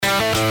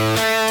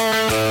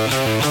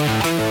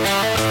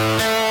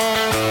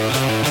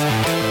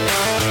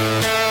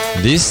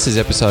This is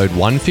episode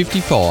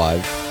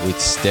 155 with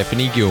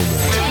Stephanie Gilmore.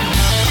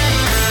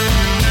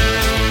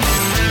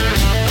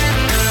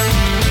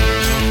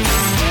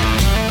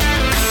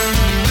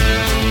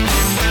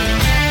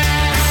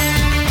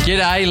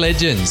 G'day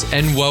legends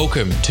and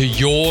welcome to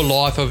Your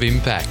Life of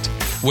Impact,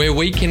 where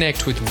we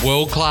connect with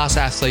world-class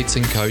athletes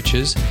and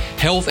coaches,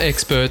 health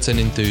experts and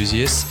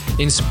enthusiasts,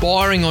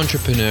 inspiring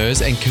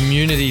entrepreneurs and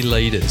community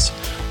leaders,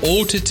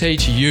 all to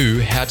teach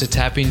you how to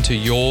tap into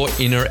your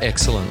inner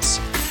excellence.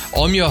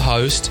 I'm your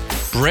host,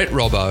 Brett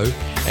Robbo,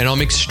 and I'm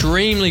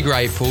extremely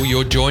grateful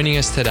you're joining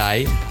us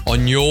today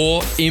on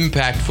your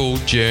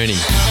impactful journey.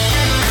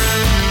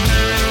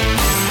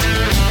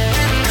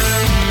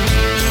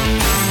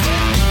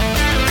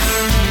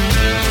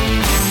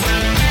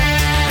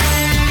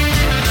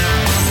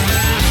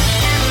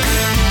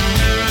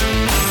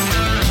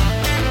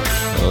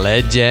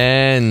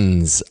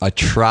 Legends, I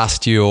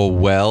trust you're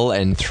well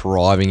and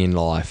thriving in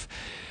life.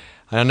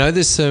 And I know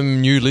there's some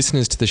new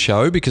listeners to the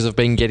show because I've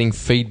been getting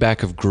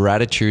feedback of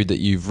gratitude that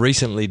you've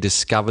recently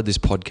discovered this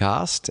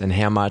podcast and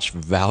how much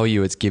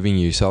value it's giving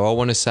you. So I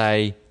want to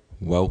say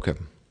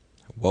welcome.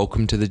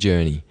 Welcome to the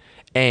journey.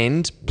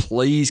 And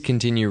please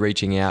continue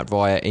reaching out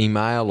via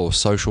email or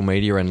social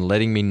media and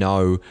letting me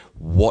know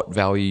what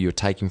value you're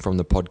taking from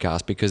the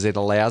podcast, because it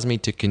allows me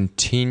to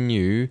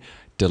continue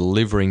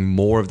delivering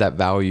more of that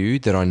value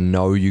that I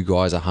know you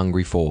guys are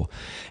hungry for.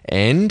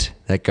 And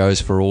that goes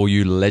for all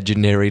you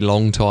legendary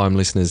long-time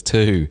listeners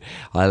too.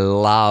 I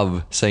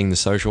love seeing the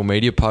social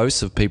media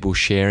posts of people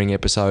sharing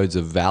episodes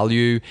of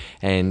value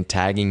and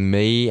tagging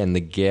me and the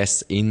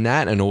guests in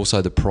that, and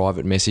also the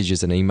private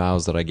messages and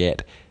emails that I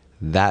get.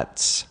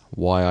 That's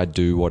why I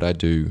do what I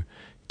do,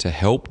 to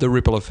help the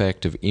ripple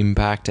effect of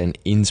impact and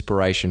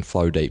inspiration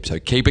flow deep. So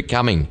keep it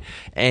coming.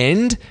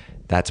 And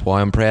that's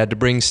why I'm proud to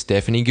bring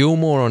Stephanie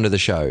Gilmore onto the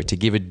show to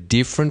give a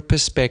different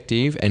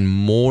perspective and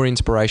more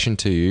inspiration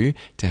to you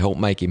to help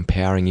make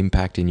empowering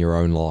impact in your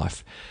own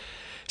life.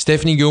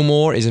 Stephanie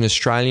Gilmore is an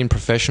Australian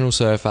professional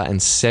surfer and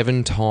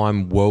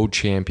 7-time world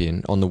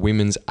champion on the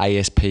women's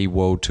ASP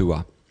World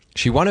Tour.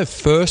 She won her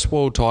first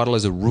world title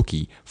as a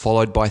rookie,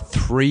 followed by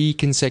 3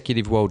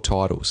 consecutive world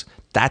titles.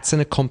 That's an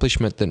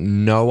accomplishment that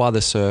no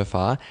other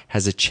surfer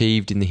has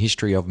achieved in the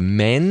history of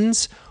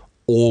men's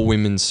or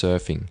women's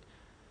surfing.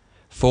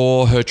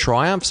 For her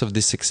triumphs of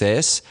this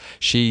success,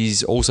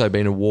 she's also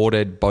been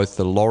awarded both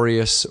the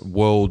Laureus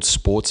World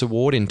Sports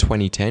Award in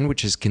 2010,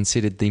 which is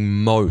considered the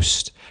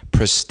most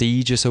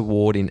prestigious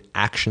award in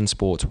action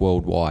sports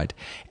worldwide,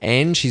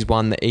 and she's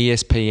won the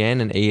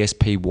ESPN and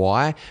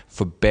ESPY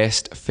for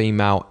Best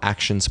Female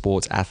Action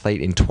Sports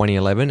Athlete in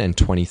 2011 and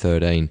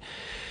 2013.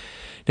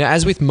 Now,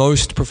 as with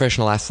most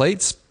professional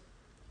athletes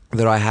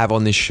that I have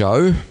on this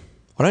show,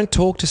 I don't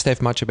talk to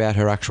Steph much about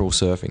her actual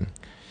surfing.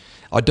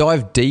 I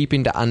dive deep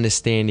into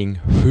understanding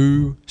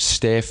who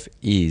Steph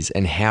is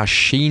and how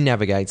she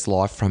navigates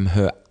life from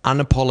her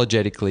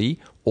unapologetically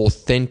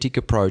authentic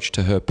approach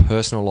to her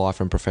personal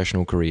life and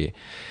professional career.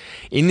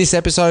 In this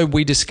episode,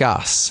 we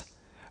discuss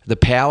the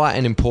power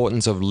and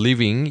importance of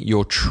living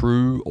your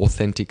true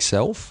authentic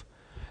self,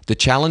 the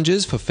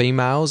challenges for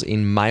females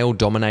in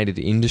male-dominated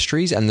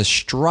industries, and the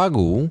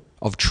struggle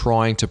of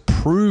trying to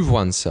prove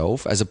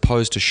oneself as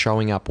opposed to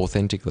showing up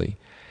authentically.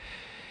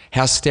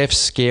 How Steph's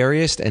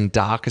scariest and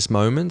darkest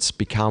moments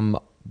became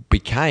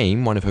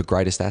one of her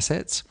greatest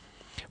assets.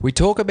 We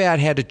talk about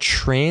how to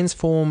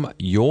transform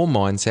your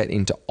mindset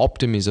into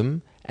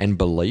optimism and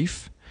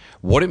belief,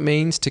 what it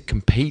means to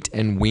compete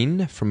and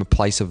win from a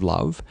place of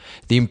love,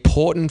 the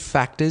important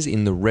factors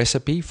in the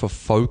recipe for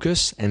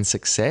focus and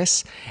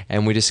success,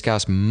 and we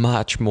discuss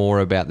much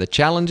more about the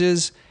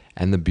challenges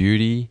and the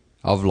beauty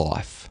of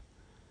life.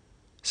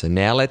 So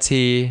now let's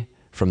hear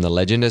from the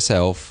legend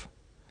herself,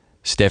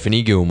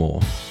 Stephanie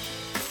Gilmore.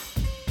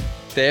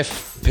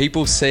 Steph,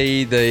 people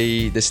see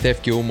the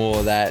Steph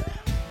Gilmore that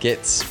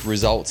gets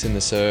results in the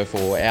surf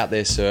or out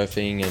there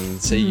surfing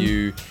and see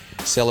you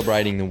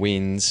celebrating the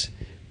wins,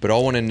 but I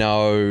want to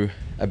know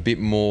a bit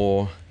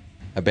more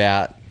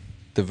about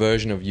the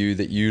version of you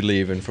that you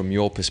live and from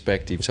your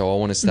perspective. So I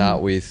want to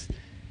start with,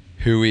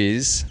 who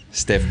is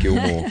Steph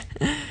Gilmore?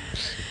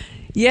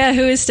 Yeah,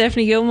 who is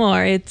Stephanie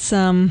Gilmore? It's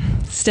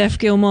Steph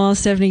Gilmore,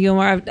 Stephanie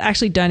Gilmore. I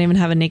actually don't even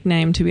have a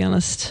nickname, to be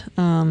honest.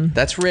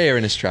 That's rare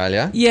in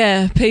Australia.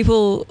 Yeah, I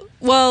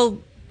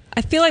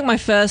feel like my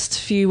first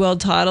few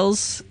world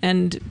titles,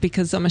 and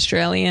because I'm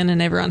Australian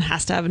and everyone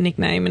has to have a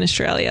nickname in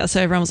Australia,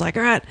 so everyone was like,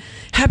 all right,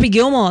 Happy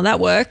Gilmore, that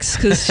works,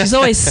 because she's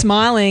always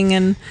smiling,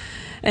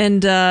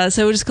 and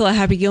so we'll just call her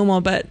Happy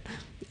Gilmore, but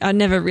I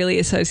never really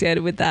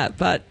associated with that,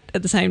 but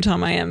at the same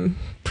time, I am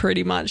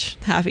pretty much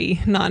happy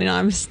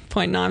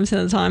 99.9%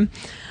 of the time.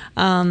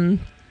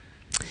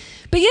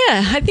 But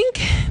yeah, I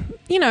think,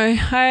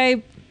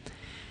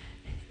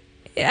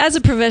 as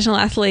a professional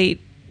athlete,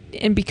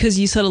 and because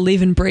you sort of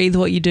live and breathe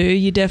what you do,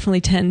 you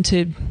definitely tend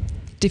to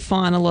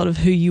define a lot of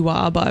who you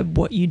are by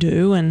what you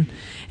do, and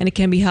it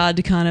can be hard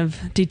to kind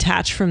of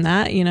detach from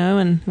that,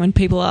 and when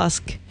people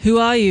ask, who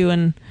are you,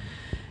 and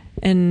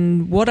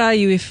And what are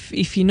you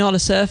if you're not a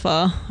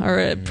surfer or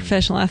a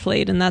professional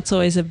athlete? And that's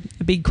always a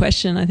a big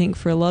question, I think,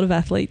 for a lot of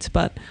athletes.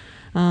 But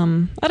I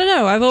don't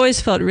know. I've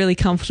always felt really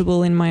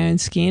comfortable in my own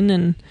skin,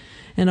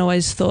 and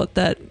always thought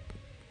that,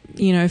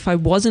 you know, if I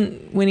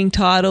wasn't winning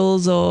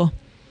titles, or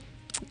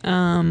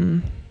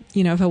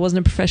you know, if I wasn't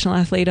a professional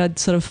athlete, I'd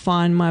sort of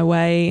find my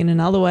way in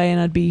another way,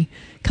 and I'd be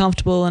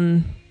comfortable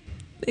and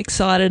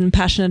excited and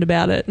passionate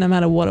about it, no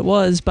matter what it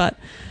was. But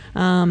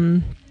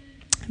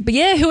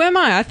yeah, who am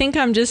I? I think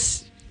I'm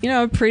just, you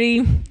know, a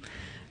pretty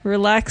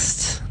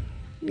relaxed,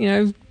 you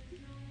know,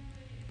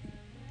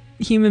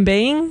 human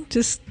being,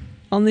 just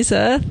on this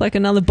earth, like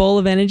another ball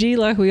of energy,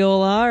 like we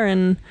all are.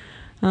 And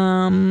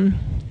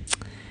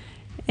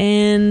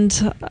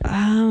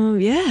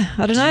yeah,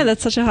 I don't know.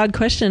 That's such a hard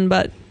question,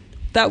 but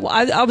that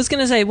I was going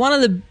to say one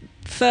of the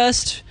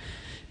first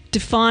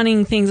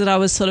defining things that I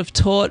was sort of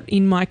taught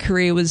in my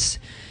career was,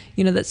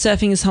 you know, that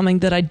surfing is something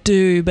that I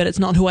do, but it's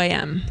not who I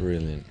am.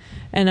 Brilliant.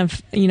 And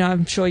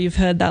I'm sure you've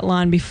heard that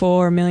line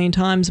before a million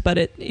times, but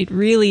it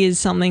really is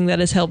something that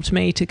has helped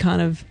me to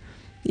kind of,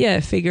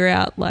 figure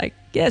out, like,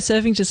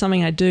 surfing's just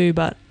something I do,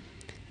 but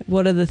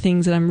what are the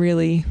things that I'm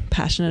really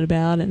passionate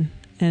about? And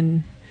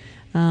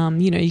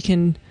you know, you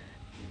can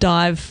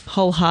dive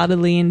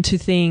wholeheartedly into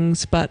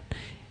things, but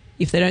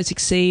if they don't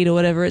succeed or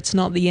whatever, it's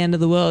not the end of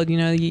the world. You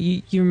know,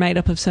 you're made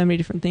up of so many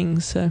different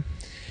things. So,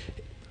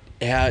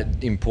 how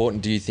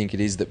important do you think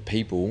it is that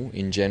people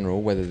in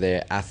general, whether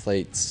they're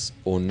athletes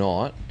or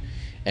not,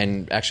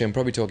 and actually I'm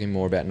probably talking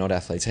more about not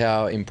athletes,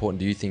 how important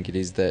do you think it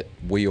is that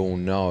we all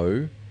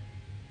know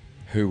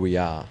who we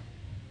are?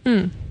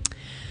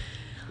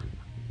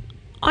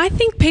 I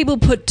think people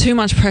put too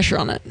much pressure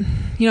on it.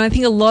 You know, I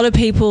think a lot of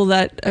people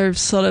that are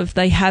sort of,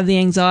 they have the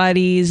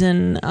anxieties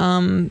and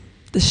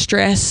the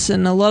stress,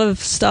 and a lot of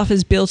stuff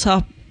is built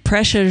up,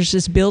 pressure is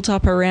just built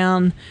up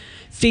around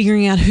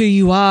figuring out who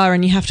you are,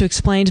 and you have to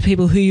explain to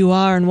people who you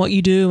are and what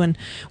you do and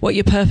what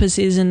your purpose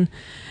is. And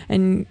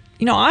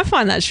you know, I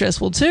find that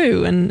stressful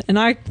too, and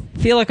I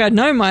feel like I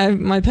know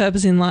my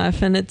purpose in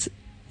life, and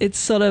it's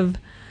sort of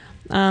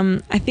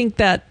I think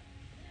that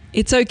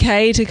it's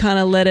okay to kind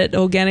of let it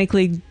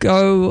organically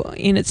go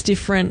in its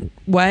different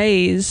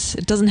ways.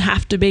 It doesn't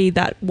have to be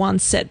that one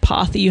set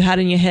path that you had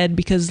in your head,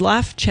 because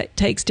life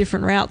takes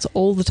different routes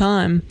all the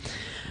time.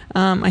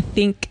 I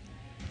think,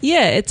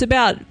 it's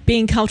about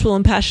being comfortable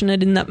and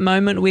passionate in that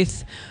moment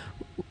with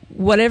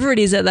whatever it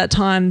is at that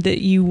time that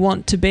you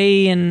want to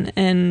be,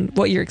 and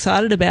what you're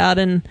excited about,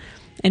 and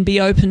be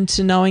open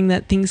to knowing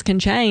that things can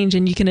change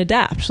and you can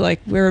adapt.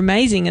 Like, we're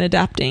amazing at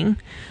adapting.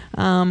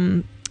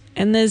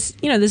 And there's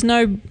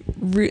no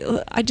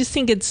real, I just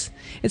think it's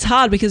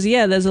hard because,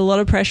 there's a lot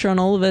of pressure on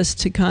all of us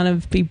to kind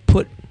of be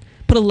put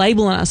a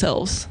label on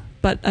ourselves.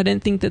 But I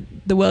don't think that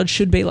the world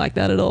should be like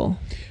that at all.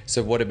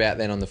 So what about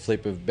then on the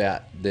flip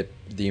about the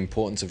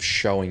importance of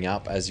showing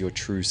up as your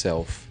true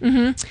self?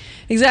 Mm-hmm.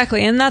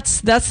 Exactly. And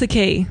that's the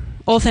key,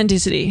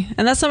 authenticity.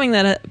 And that's something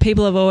that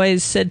people have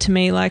always said to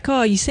me, like,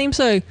 oh, you seem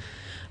so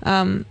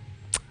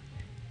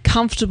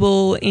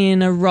comfortable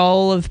in a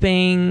role of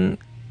being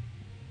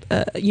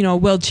a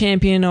world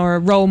champion or a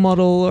role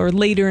model or a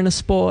leader in a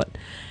sport.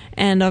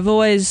 And I've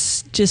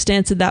always just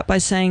answered that by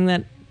saying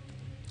that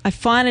I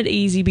find it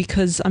easy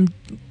because I'm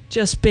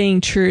just being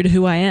true to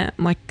who I am.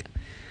 Like,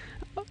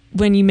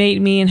 when you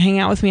meet me and hang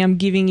out with me, I'm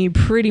giving you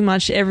pretty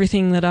much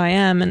everything that I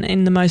am, and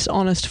in the most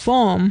honest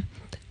form.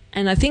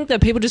 And I think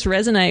that people just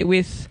resonate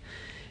with,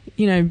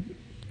 you know,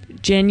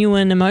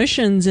 genuine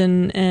emotions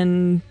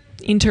and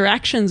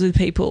interactions with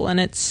people. And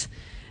it's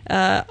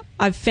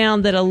I've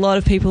found that a lot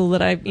of people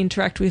that I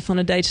interact with on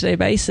a day-to-day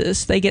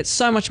basis, they get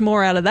so much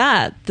more out of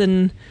that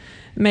than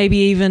maybe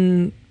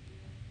even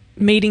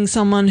meeting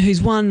someone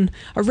who's won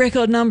a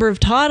record number of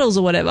titles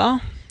or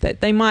whatever. That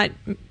they might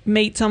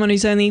meet someone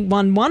who's only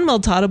won one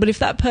world title, but if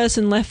that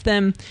person left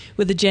them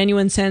with a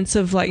genuine sense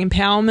of, like,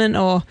 empowerment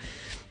or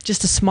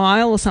just a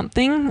smile or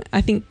something,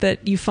 I think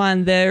that you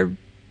find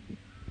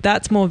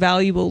that's more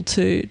valuable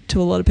to a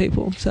lot of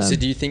people. So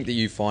do you think that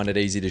you find it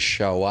easy to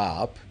show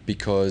up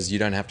because you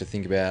don't have to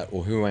think about,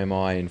 well, who am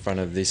I in front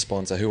of this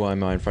sponsor? Who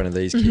am I in front of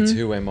these kids?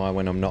 Who am I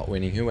when I'm not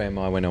winning? Who am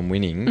I when I'm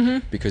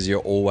winning? Because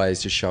you're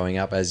always just showing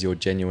up as your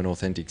genuine,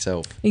 authentic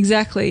self.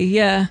 Exactly,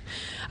 yeah.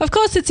 Of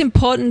course, it's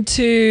important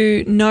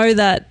to know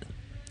that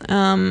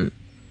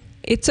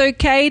it's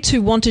okay to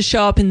want to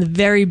show up in the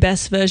very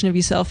best version of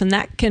yourself, and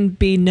that can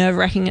be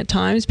nerve-wracking at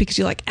times because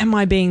you're like, am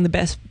I being the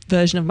best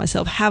version of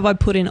myself? Have I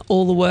put in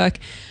all the work?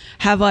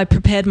 Have I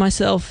prepared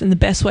myself in the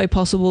best way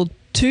possible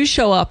to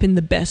show up in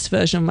the best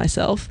version of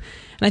myself?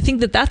 And I think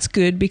that that's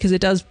good because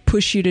it does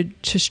push you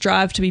to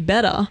strive to be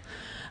better.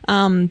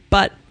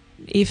 But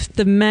if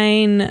the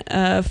main,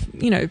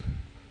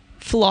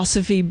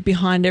 philosophy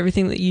behind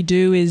everything that you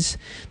do is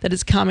that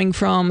it's coming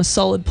from a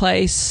solid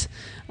place,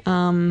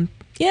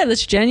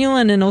 that's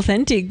genuine and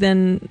authentic,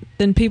 then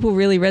people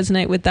really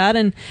resonate with that.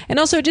 And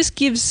also it just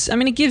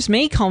gives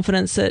me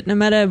confidence that no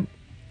matter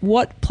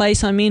what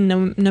place I'm in,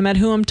 no matter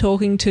who I'm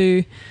talking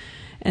to,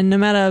 and no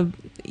matter,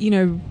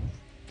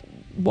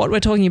 what we're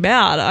talking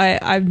about,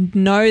 I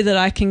know that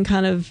I can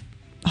kind of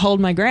hold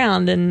my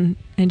ground and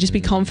and just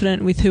be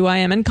confident with who I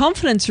am. And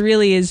confidence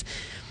really is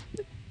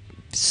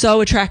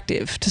so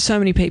attractive to so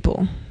many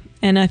people.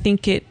 And I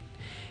think it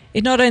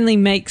not only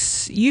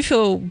makes you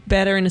feel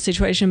better in a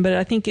situation, but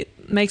I think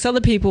it makes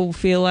other people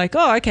feel like,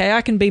 oh, okay,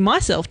 I can be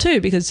myself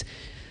too, because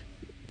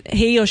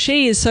he or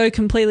she is so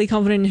completely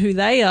confident in who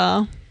they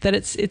are that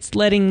it's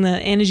letting the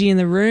energy in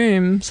the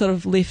room sort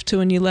of lift to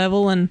a new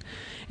level and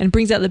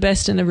brings out the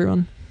best in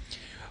everyone.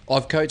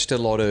 I've coached a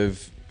lot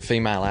of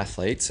female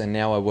athletes, and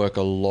now I work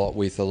a lot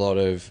with a lot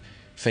of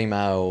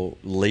female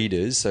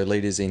leaders, so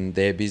leaders in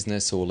their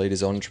business or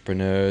leaders,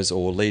 entrepreneurs,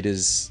 or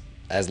leaders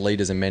as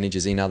leaders and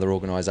managers in other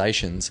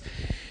organisations.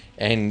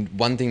 And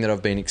one thing that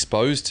I've been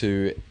exposed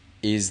to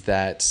is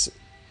that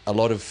a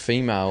lot of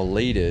female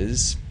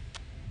leaders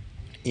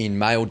in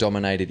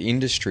male-dominated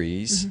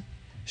industries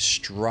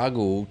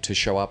struggle to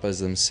show up as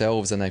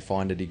themselves, and they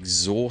find it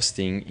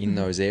exhausting in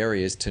those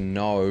areas to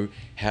know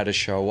how to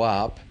show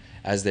up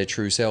as their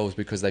true selves,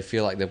 because they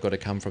feel like they've got to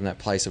come from that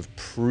place of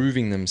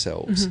proving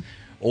themselves.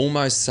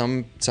 Almost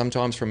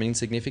sometimes from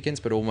insignificance,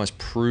 but almost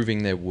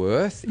proving their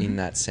worth in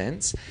that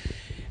sense.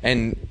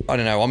 And I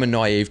don't know, I'm a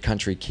naive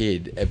country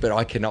kid, but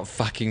I cannot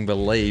fucking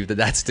believe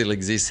that still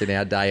exists in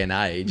our day and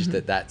age,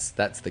 that's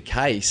the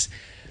case.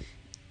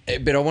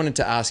 But I wanted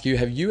to ask you,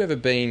 have you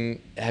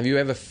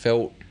ever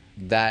felt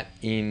that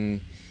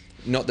in,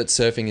 not that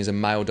surfing is a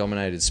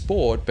male-dominated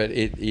sport, but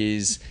it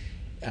is...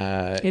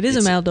 it is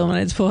a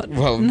male-dominated sport.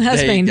 Well, it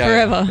has been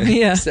forever.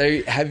 Yeah.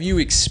 So have you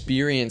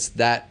experienced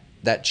that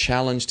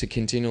challenge to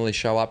continually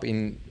show up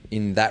in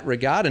that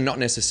regard, and not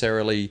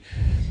necessarily,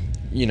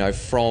 you know,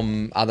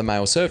 from other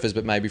male surfers,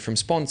 but maybe from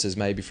sponsors,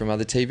 maybe from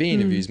other TV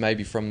interviews,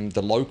 maybe from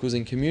the locals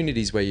and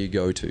communities where you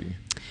go to?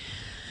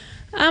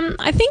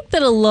 I think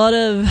that a lot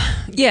of,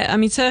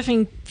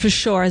 surfing for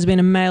sure has been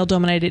a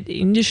male-dominated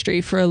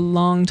industry for a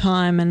long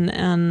time,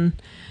 and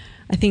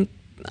I think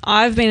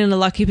I've been in a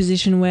lucky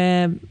position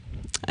where,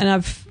 and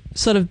I've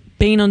sort of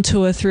been on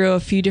tour through a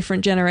few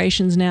different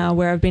generations now,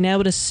 where I've been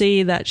able to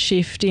see that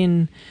shift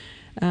in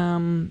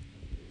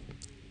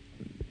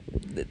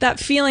that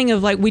feeling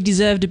of like, we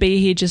deserve to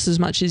be here just as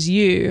much as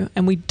you,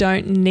 and we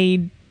don't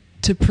need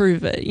to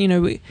prove it. You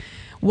know,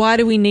 why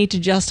do we need to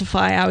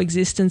justify our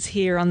existence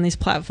here on this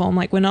platform?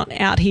 Like, we're not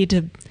out here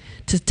to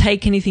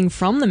take anything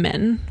from the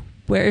men,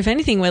 where if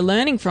anything, we're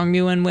learning from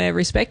you and we're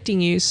respecting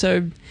you.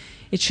 So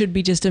it should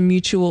be just a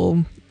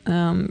mutual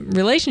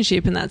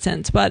relationship in that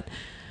sense. But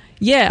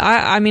yeah,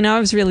 I mean, I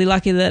was really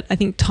lucky that I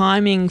think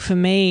timing for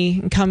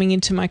me coming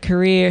into my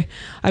career,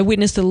 I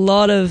witnessed a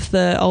lot of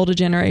the older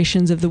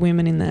generations of the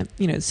women in the,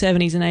 you know,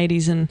 70s and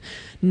 80s and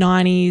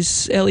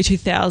 90s, early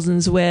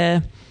 2000s,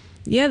 where,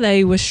 yeah,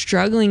 they were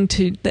struggling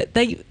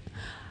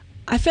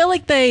I felt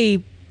like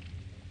they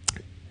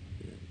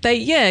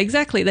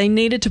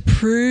needed to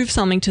prove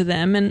something to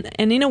them.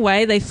 And in a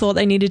way, they thought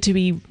they needed to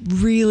be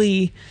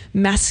really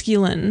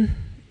masculine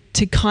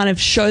to kind of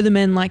show the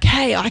men like,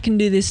 hey, I can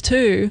do this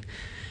too.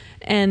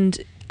 And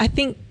I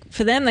think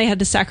for them, they had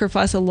to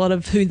sacrifice a lot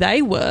of who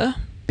they were,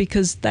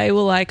 because they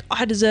were like,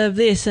 I deserve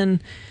this.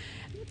 And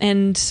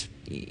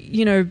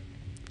you know,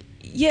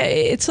 yeah,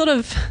 it's sort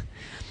of,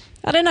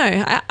 I don't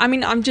know. I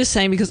mean, I'm just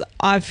saying, because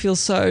I feel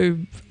so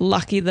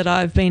lucky that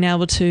I've been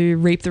able to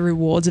reap the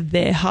rewards of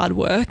their hard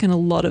work and a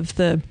lot of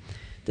the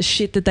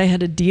shit that they had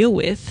to deal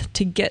with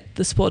to get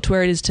the sport to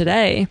where it is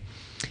today.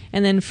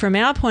 And then from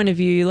our point of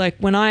view, like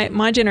when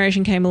my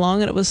generation came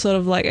along, and it was sort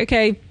of like,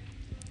 okay,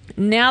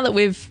 now that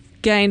we've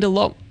gained a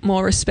lot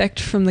more respect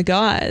from the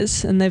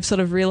guys, and they've sort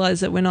of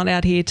realized that we're not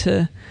out here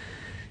to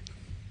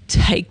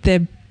take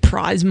their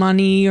prize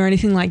money or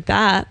anything like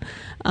that.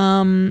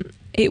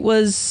 It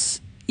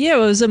was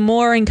a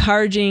more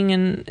encouraging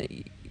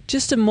and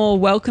just a more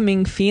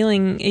welcoming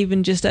feeling,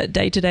 even just at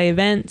day-to-day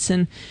events.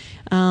 And,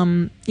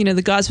 you know,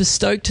 the guys were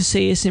stoked to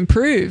see us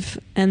improve.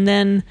 And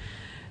then,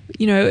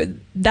 you know,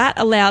 that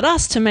allowed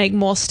us to make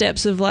more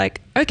steps of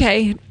like,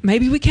 okay,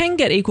 maybe we can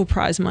get equal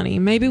prize money.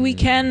 Maybe we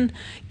can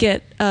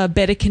get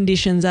better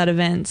conditions at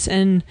events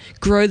and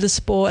grow the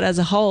sport as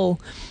a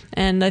whole.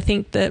 And I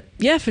think that,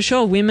 yeah, for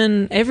sure,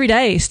 women every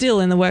day still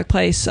in the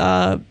workplace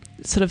are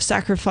sort of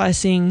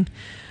sacrificing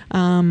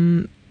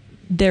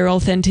their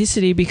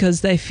authenticity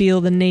because they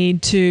feel the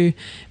need to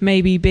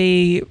maybe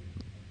be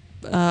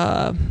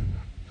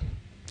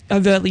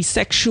overtly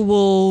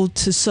sexual,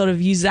 to sort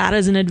of use that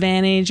as an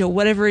advantage or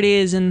whatever it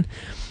is. And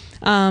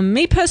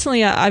me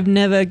personally, I've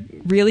never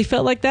really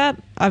felt like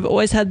that. I've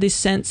always had this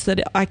sense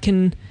that I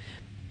can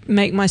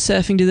make my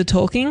surfing do the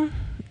talking,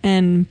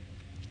 and,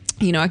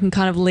 you know, I can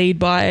kind of lead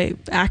by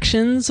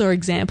actions or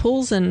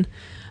examples. And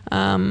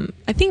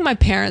I think my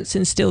parents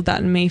instilled that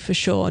in me for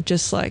sure.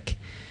 Just like,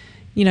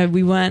 you know,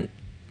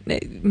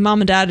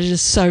 mum and dad are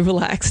just so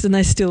relaxed and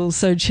they're still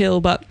so chill,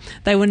 but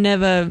they were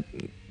never,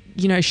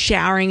 you know,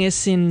 showering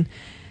us in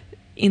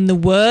the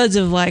words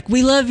of like,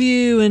 we love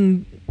you,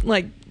 and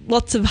like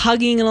lots of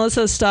hugging and all that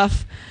sort of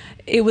stuff.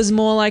 It was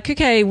more like,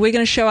 okay, we're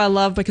going to show our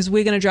love because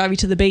we're going to drive you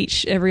to the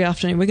beach every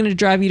afternoon. We're going to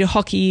drive you to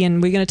hockey,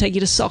 and we're going to take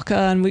you to soccer,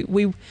 and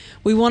we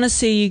want to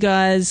see you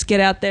guys get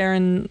out there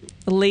and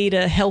lead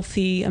a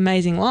healthy,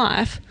 amazing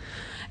life.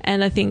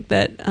 And I think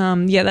that,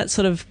 that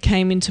sort of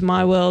came into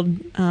my world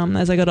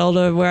as I got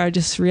older, where I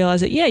just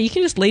realized that, you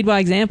can just lead by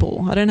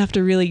example. I don't have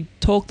to really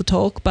talk the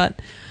talk, but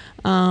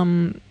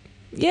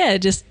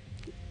just...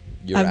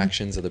 Your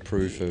actions are the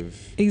proof of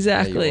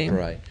exactly how you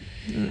operate.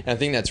 And I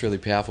think that's really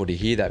powerful to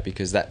hear that,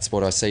 because that's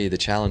what I see the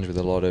challenge with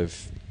a lot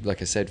of,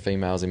 like I said,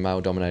 females in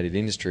male-dominated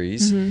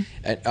industries.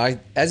 And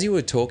as you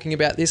were talking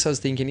about this, I was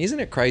thinking, isn't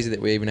it crazy that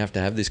we even have to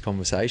have this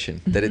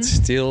conversation? That it's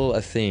still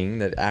a thing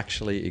that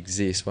actually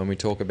exists when we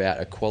talk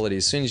about equality.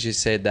 As soon as you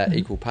said that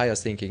equal pay, I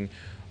was thinking,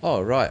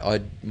 oh,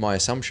 right, my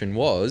assumption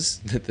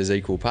was that there's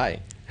equal pay.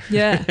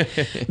 Yeah.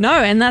 No,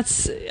 and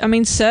that's, I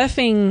mean,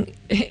 surfing,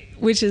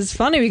 which is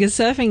funny because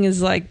surfing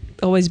is like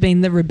always been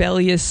the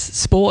rebellious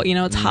sport. You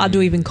know, it's hard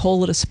to even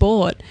call it a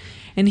sport.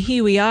 And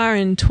here we are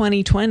in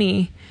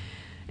 2020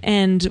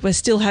 and we're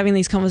still having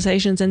these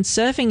conversations, and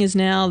surfing is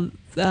now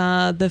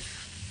the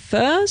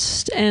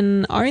first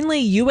and only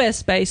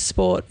US-based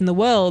sport in the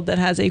world that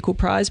has equal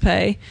prize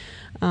pay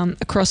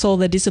across all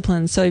their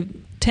disciplines. So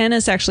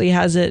tennis actually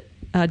has it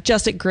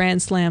just at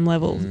Grand Slam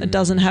level. It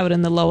doesn't have it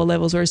in the lower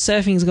levels, whereas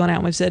surfing's gone out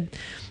and we've said,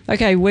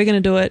 okay, we're going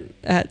to do it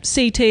at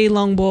CT,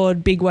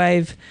 longboard, big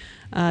wave,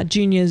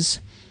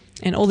 juniors,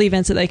 and all the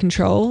events that they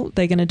control.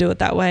 They're going to do it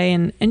that way.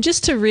 And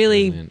just to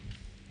really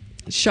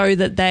show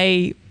that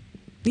they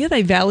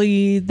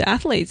value the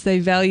athletes, they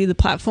value the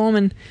platform.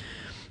 And,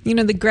 you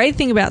know, the great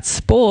thing about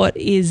sport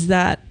is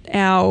that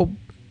our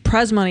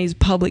prize money is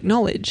public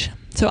knowledge.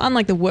 So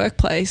unlike the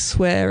workplace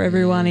where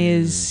everyone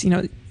is, you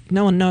know,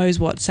 no one knows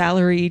what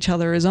salary each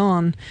other is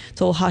on,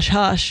 it's all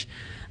hush-hush.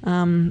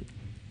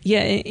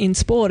 In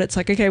sport, it's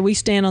like, okay, we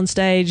stand on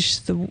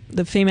stage,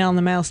 the female and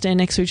the male stand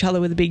next to each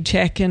other with a big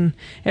check and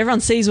everyone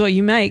sees what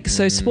you make.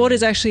 So sport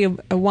is actually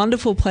a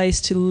wonderful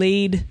place to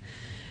lead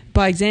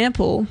by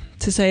example,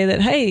 to say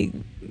that, hey,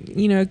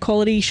 you know,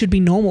 quality should be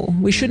normal.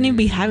 We shouldn't even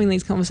be having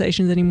these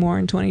conversations anymore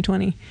in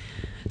 2020.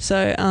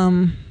 So,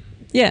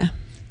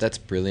 That's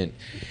brilliant.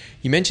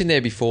 You mentioned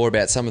there before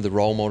about some of the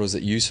role models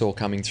that you saw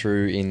coming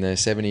through in the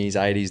 70s,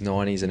 80s,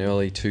 90s and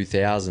early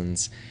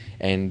 2000s,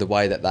 and the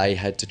way that they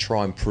had to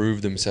try and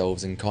prove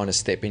themselves and kind of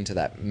step into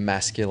that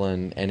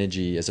masculine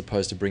energy as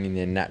opposed to bringing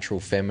their natural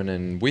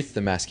feminine with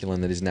the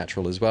masculine that is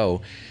natural as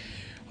well.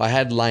 I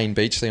had Layne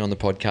Beachley on the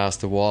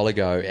podcast a while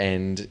ago,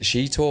 and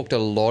she talked a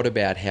lot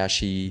about how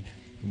she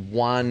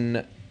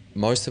won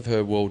most of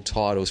her world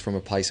titles from a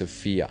place of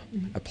fear,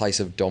 a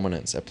place of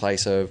dominance, a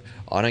place of,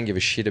 I don't give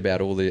a shit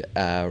about all the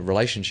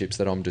relationships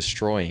that I'm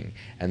destroying,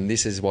 and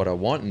this is what I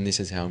want and this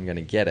is how I'm going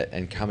to get it,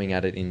 and coming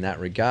at it in that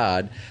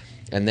regard.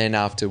 And then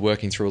after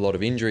working through a lot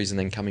of injuries and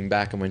then coming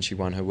back, and when she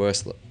won her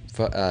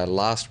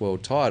last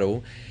world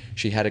title,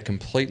 she had a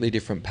completely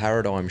different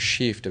paradigm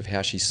shift of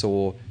how she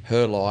saw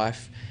her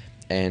life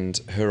and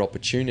her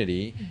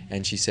opportunity,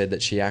 and she said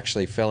that she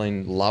actually fell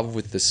in love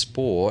with the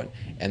sport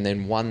and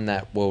then won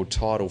that world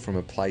title from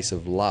a place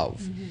of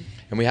love.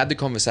 And we had the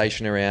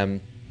conversation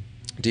around,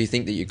 do you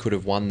think that you could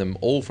have won them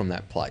all from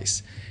that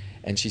place?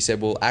 And she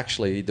said, well,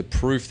 actually, the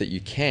proof that you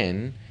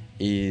can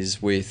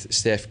is with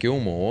Steph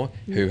Gilmore,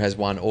 who has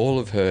won all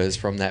of hers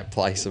from that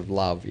place of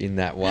love in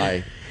that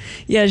way.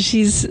 Yeah,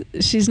 she's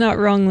not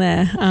wrong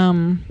there.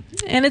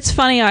 And it's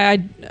funny, I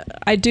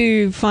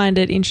do find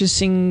it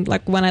interesting,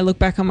 like when I look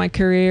back on my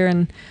career,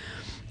 and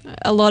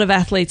a lot of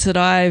athletes that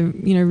I,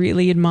 you know,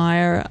 really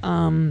admire,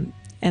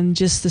 and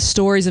just the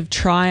stories of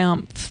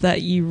triumph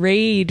that you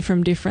read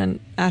from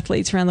different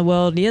athletes around the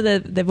world. Yeah,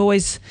 they've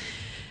always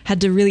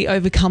had to really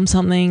overcome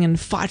something and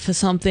fight for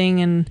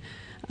something, and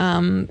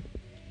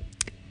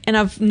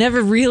I've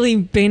never really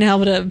been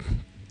able to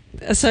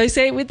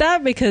associate with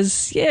that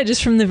because,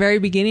 just from the very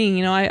beginning,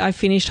 you know, I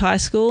finished high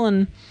school,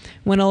 and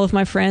when all of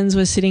my friends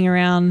were sitting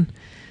around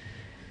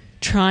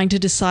trying to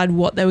decide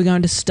what they were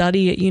going to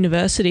study at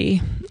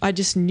university, I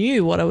just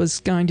knew what I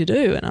was going to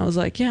do. And I was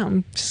like,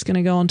 I'm just going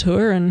to go on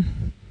tour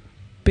and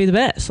be the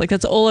best. Like,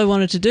 that's all I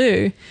wanted to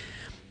do.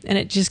 And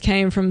it just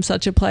came from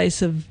such a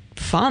place of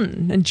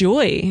fun and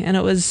joy. And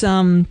it was,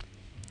 I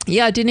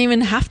didn't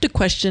even have to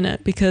question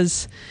it,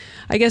 because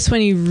I guess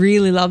when you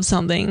really love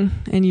something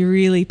and you're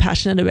really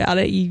passionate about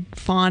it, you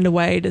find a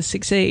way to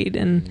succeed.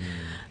 And,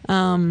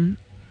 and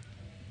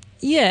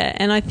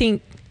I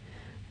think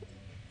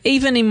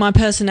even in my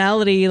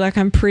personality, like,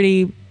 I'm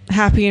pretty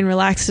happy and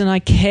relaxed, and I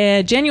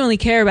genuinely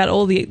care about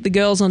all the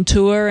girls on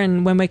tour.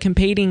 And when we're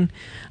competing,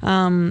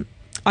 I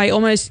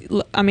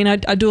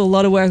do a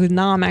lot of work with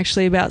Nam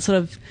actually about sort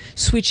of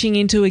switching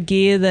into a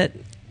gear that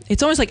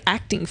it's almost like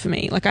acting for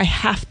me. Like, I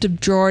have to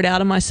draw it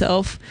out of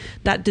myself,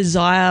 that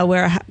desire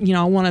where,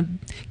 I want to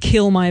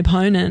kill my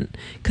opponent,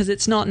 because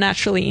it's not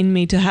naturally in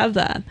me to have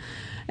that.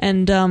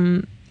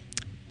 And,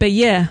 but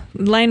yeah,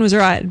 Layne was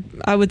right.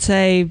 I would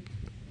say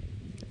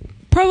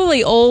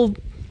probably all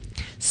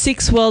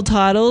 6 world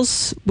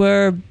titles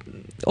were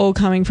all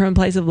coming from a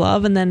place of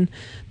love. And then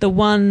there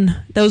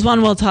was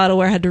one world title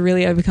where I had to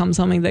really overcome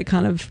something that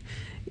kind of,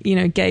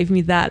 gave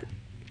me that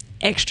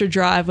extra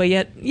drive where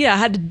I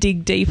had to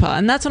dig deeper.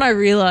 And that's when I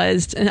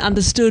realized and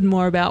understood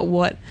more about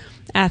what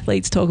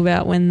athletes talk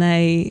about when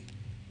they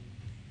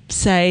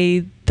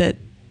say that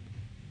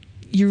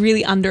you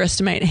really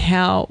underestimate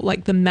how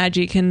like the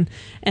magic and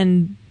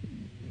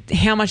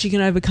how much you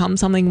can overcome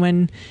something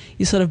when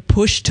you sort of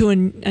push to a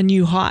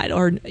new height,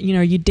 or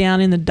you're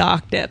down in the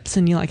dark depths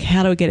and you're like,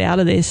 how do I get out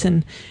of this,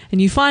 and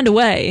you find a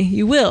way,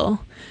 you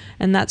will.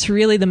 And that's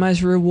really the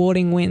most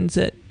rewarding wins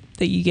that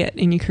you get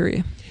in your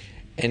career.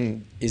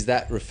 And is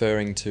that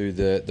referring to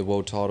the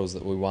world titles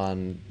that we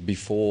won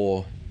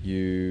before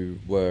you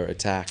were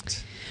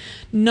attacked?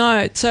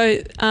 No.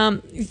 So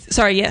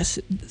yes.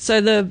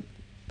 So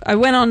I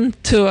went on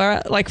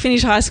tour, like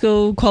finished high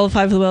school,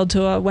 qualified for the world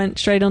tour, went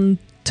straight on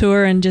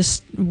tour and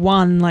just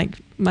won like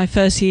my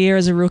first year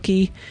as a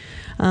rookie.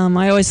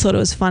 I always thought it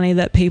was funny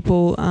that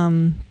people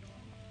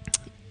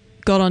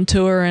got on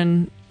tour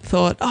and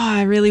thought, oh,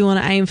 I really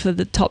want to aim for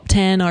the top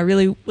 10, or I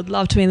really would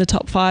love to be in the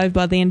top 5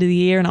 by the end of the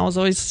year. And I was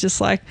always just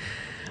like,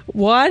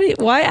 why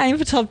aim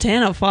for top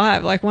 10 or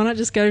 5? Like, why not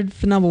just go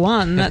for number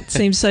 1? That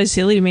seems so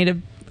silly to me,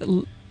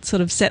 to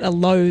sort of set a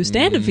low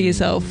standard for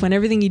yourself when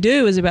everything you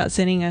do is about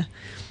setting a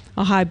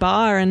high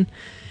bar. And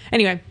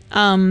anyway,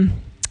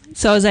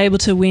 so I was able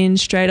to win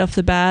straight off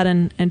the bat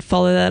and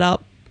follow that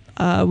up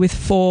with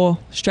 4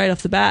 straight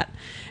off the bat.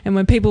 And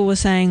when people were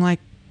saying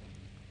like,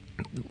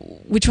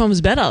 which one was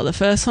better, the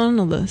first one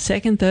or the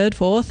second, third,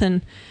 fourth,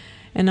 and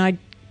I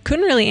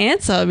couldn't really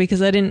answer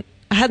because I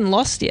hadn't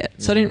lost yet,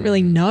 so I didn't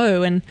really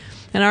know. And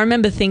I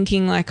remember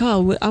thinking like,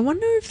 oh, I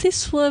wonder if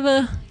this will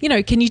ever,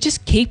 can you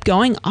just keep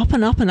going up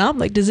and up and up?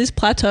 Like, does this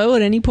plateau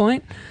at any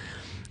point?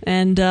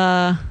 And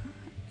that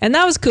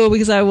was cool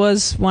because I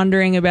was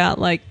wondering about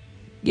like,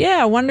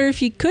 I wonder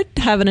if you could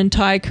have an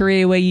entire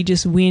career where you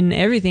just win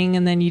everything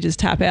and then you just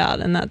tap out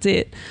and that's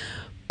it.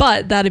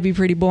 But that'd be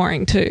pretty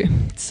boring too.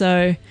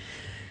 So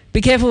be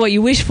careful what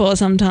you wish for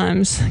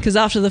sometimes, because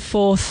after the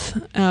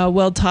 4th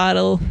world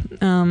title,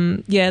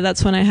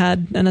 that's when I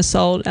had an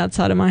assault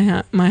outside of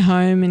my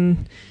home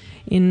in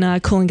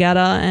Coolangatta,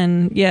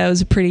 and it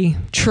was a pretty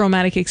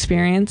traumatic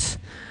experience.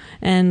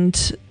 And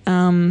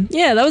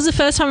that was the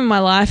first time in my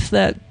life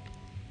that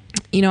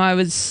I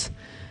was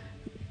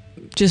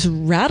just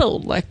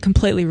rattled, like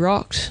completely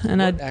rocked. And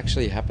what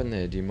actually happened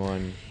there? Do you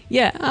mind?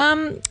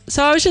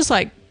 So I was just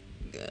like,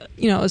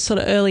 it was sort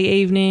of early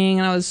evening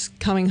and I was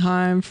coming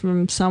home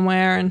from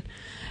somewhere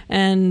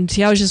and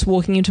I was just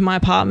walking into my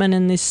apartment,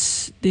 and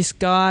this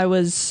guy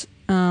was,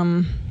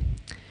 I'd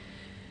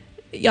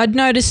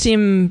noticed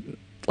him,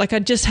 like I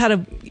just had a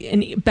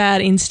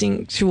bad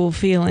instinctual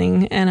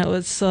feeling, and it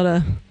was sort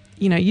of,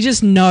 you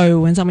just know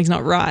when something's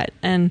not right,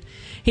 and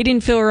he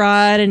didn't feel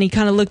right, and he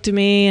kind of looked at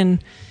me,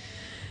 and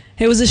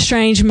it was a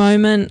strange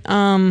moment,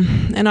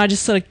 and I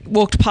just sort of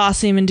walked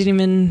past him and didn't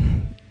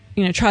even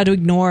tried to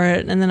ignore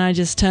it, and then I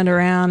just turned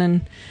around,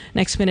 and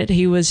next minute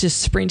he was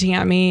just sprinting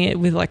at me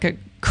with like a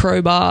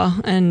crowbar,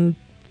 and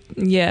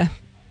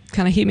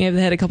kind of hit me over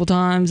the head a couple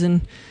times.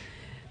 And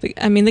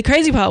the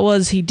crazy part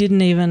was he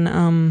didn't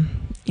even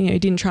he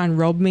didn't try and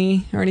rob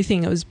me or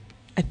anything.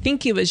 I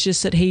think it was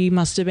just that he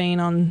must have been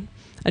on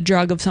a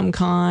drug of some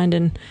kind,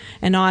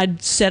 and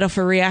I'd set off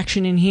a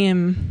reaction in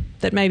him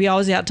that maybe I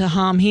was out to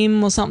harm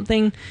him or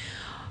something.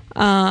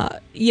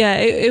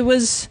 It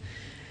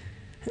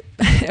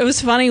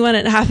was funny when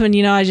it happened,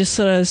 I just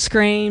sort of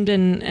screamed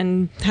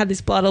and had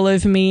this blood all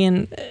over me,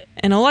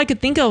 and all I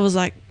could think of was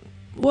like,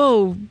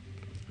 whoa,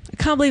 I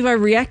can't believe I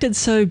reacted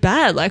so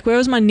bad. Like, where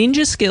was my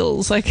ninja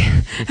skills? Like,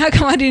 how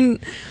come I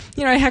didn't,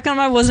 how come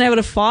I wasn't able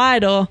to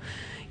fight? Or,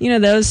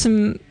 there was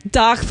some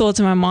dark thoughts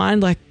in my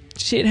mind, like,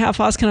 shit, how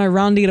fast can I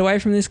run to get away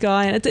from this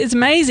guy? And it's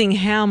amazing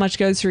how much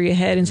goes through your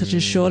head in such a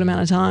short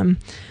amount of time.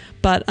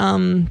 But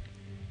I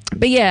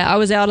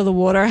was out of the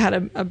water. I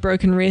had a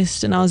broken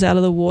wrist, and I was out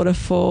of the water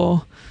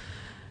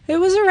it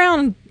was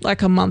around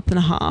like a month and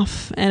a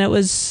half. And it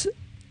was,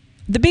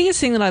 the biggest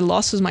thing that I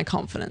lost was my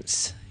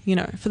confidence.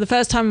 For the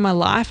first time in my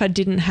life, I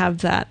didn't have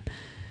that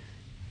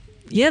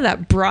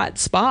bright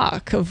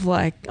spark of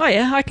like, oh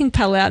yeah, I can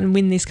paddle out and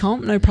win this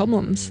comp, no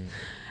problems.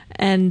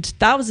 And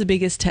that was the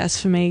biggest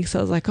test for me, because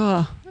I was like,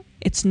 oh,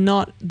 it's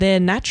not there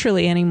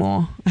naturally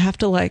anymore. I have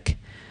to like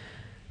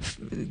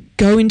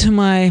go into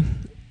my,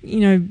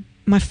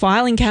 my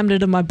filing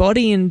cabinet of my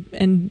body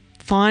and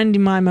find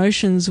in my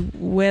emotions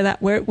where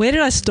did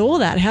I store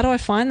that? How do I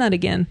find that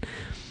again?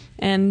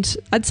 And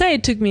I'd say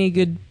it took me a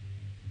good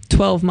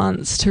 12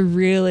 months to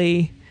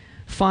really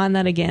find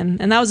that again.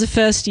 And that was the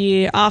first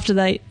year after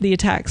the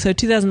attack. So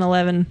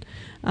 2011,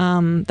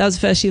 that was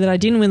the first year that I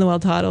didn't win the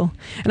world title.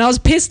 And I was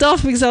pissed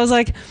off because I was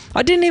like,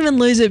 I didn't even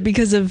lose it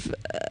because of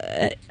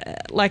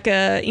like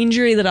a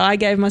injury that I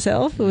gave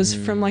myself. It was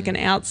from like an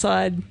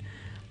outside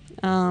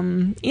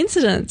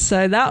incident.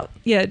 So that,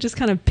 it just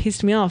kind of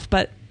pissed me off.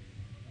 But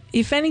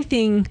if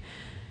anything,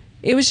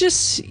 it was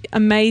just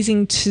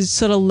amazing to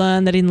sort of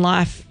learn that in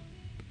life,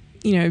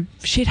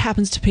 shit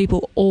happens to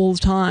people all the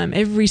time,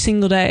 every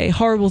single day.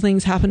 Horrible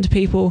things happen to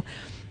people,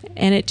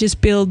 and it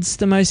just builds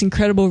the most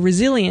incredible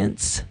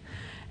resilience,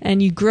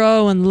 and you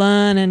grow and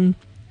learn, and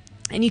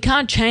And you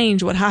can't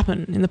change what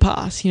happened in the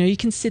past. You know, you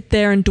can sit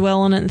there and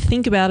dwell on it and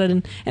think about it.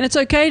 And it's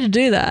okay to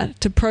do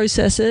that, to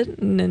process it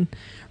and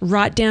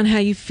write down how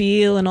you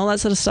feel and all that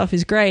sort of stuff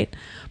is great.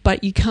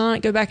 But you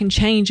can't go back and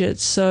change it.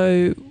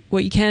 So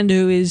what you can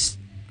do is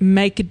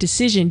make a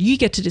decision. You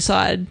get to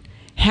decide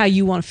how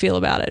you want to feel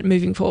about it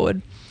moving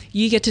forward.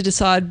 You get to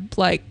decide,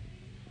 like,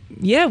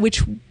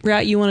 which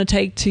route you want to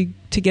take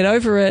to get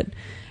over it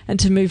and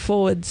to move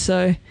forward.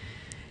 So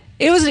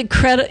it was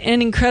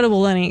an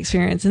incredible learning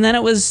experience. And then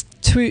it was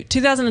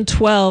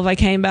 2012, I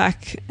came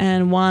back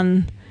and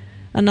won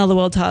another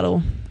world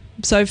title.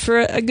 So for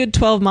a good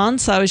 12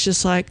 months, I was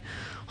just like,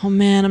 oh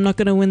man, I'm not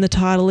going to win the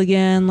title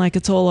again. Like,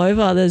 it's all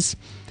over.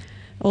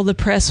 All the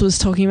press was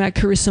talking about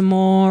Carissa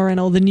Moore and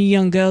all the new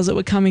young girls that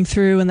were coming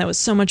through, and they were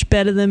so much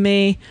better than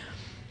me.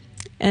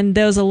 And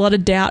there was a lot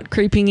of doubt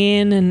creeping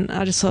in, and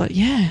I just thought,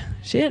 yeah,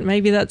 shit,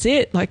 maybe that's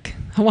it. Like,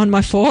 I won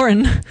my 4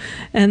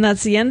 and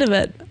that's the end of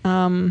it.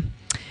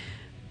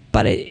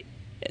 But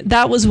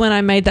that was when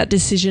I made that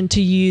decision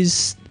to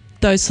use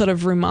those sort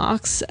of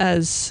remarks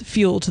as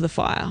fuel to the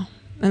fire.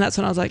 And that's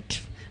when I was like,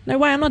 no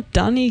way, I'm not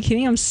done. Are you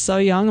kidding? I'm so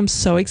young. I'm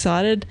so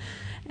excited.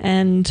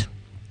 And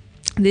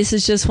this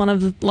is just one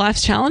of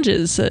life's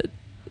challenges, that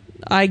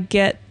I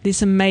get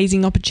this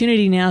amazing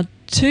opportunity now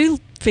to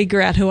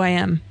figure out who I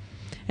am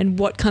and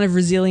what kind of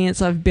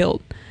resilience I've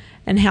built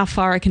and how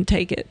far I can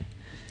take it.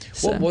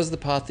 What was the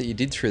path that you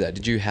did through that?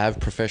 Did you have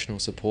professional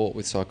support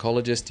with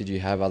psychologists? Did you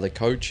have other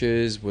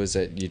coaches?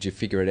 Did you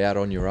figure it out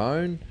on your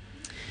own?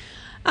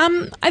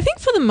 I think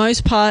for the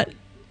most part,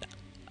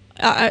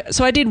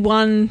 so I did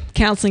one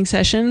counselling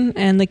session,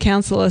 and the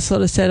counsellor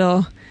sort of said,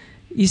 oh,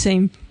 you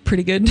seem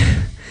pretty good.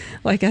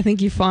 Like, I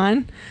think you're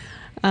fine.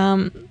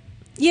 I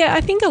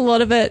think a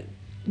lot of it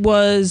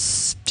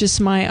was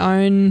just my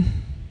own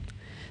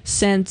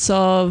sense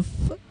of,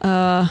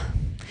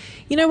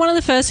 one of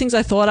the first things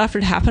I thought after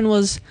it happened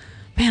was,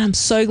 man, I'm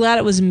so glad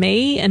it was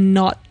me and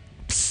not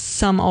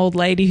some old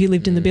lady who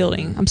lived in the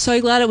building. I'm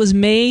so glad it was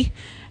me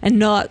and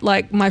not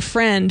like my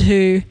friend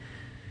who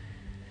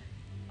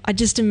I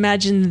just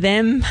imagined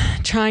them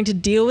trying to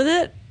deal with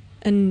it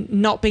and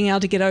not being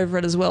able to get over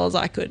it as well as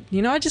I could.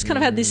 You know, I just kind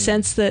of had this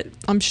sense that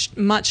I'm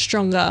much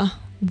stronger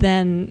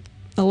than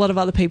a lot of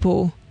other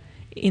people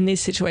in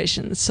these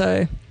situations.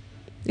 So,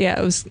 yeah,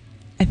 it was,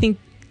 I think,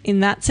 in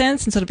that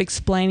sense, and sort of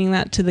explaining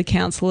that to the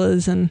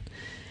counsellors and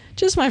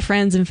just my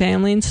friends and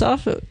family and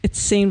stuff, it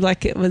seemed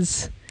like it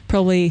was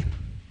probably,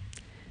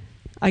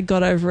 I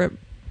got over it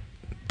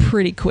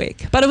pretty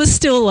quick. But it was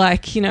still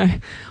like,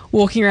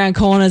 walking around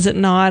corners at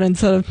night and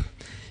sort of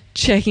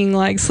checking,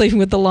 like sleeping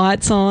with the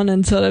lights on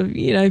and sort of,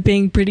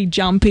 being pretty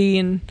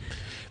jumpy.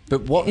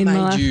 But what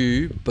made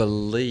you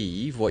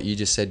believe what you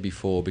just said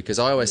before? Because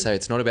I always say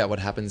it's not about what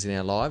happens in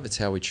our life, it's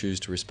how we choose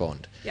to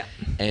respond. Yeah.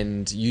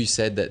 And you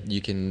said that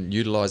you can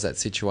utilise that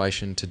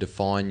situation to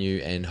define you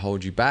and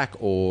hold you back,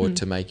 or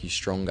to make you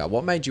stronger.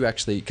 What made you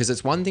actually, because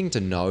it's one thing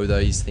to know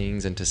these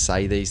things and to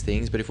say these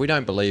things, but if we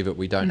don't believe it,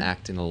 we don't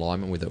act in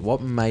alignment with it.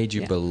 What made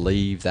you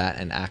believe that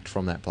and act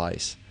from that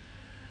place?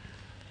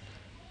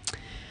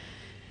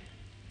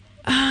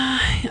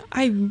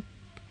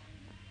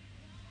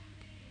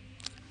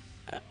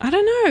 I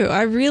don't know.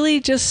 I really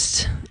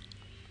just,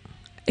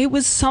 it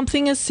was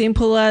something as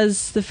simple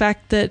as the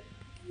fact that,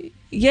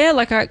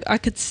 like I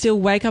could still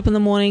wake up in the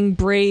morning,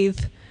 breathe,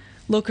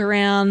 look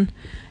around,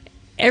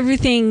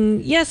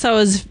 everything. Yes, I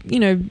was,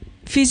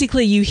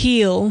 physically you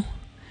heal,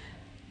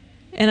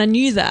 and I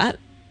knew that.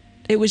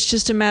 It was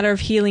just a matter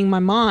of healing my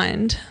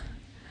mind,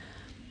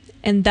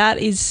 and that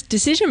is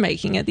decision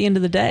making at the end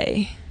of the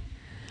day.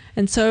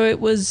 And so it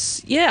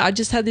was, I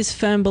just had this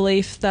firm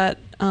belief that,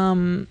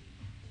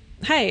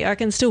 hey, I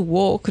can still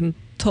walk and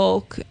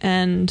talk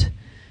and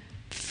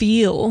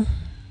feel,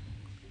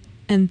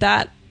 and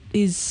that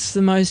is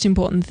the most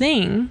important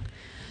thing.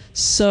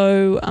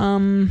 So, I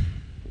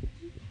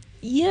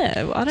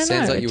don't know.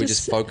 Sounds like you were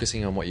just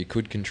focusing on what you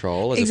could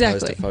control as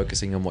opposed to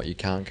focusing on what you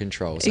can't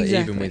control. So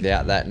even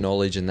without that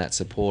knowledge and that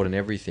support and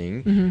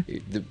everything,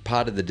 the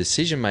part of the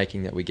decision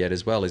making that we get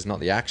as well is not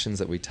the actions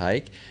that we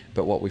take,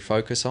 but what we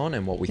focus on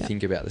and what we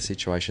think about the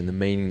situation, the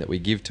meaning that we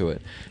give to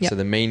it. Yep. So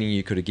the meaning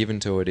you could have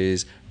given to it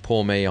is,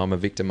 poor me, I'm a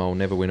victim, I'll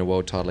never win a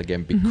world title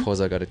again because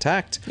I got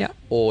attacked. Yep.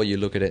 Or you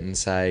look at it and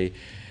say,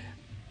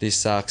 this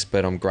sucks,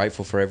 but I'm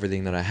grateful for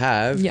everything that I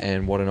have,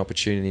 and what an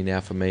opportunity now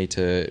for me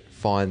to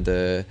find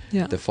the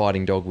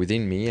fighting dog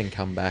within me and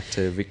come back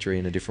to victory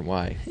in a different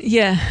way.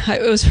 Yeah,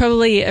 it was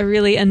probably a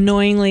really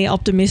annoyingly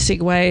optimistic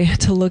way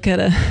to look at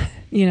a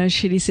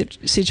shitty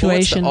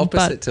situation. Well, what's the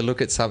opposite to look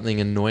at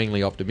something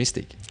annoyingly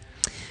optimistic?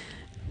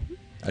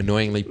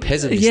 Annoyingly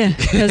pessimistic. Yeah,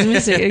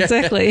 pessimistic,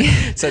 exactly.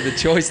 So the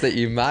choice that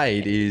you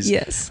made is,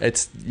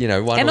 it's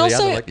one and or also,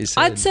 the other, like you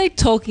said. I'd say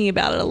talking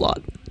about it a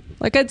lot.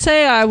 Like I'd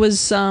say I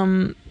was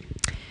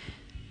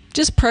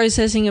just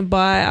processing it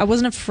I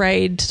wasn't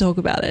afraid to talk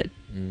about it.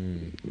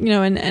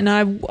 And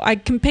I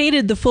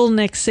competed the full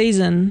next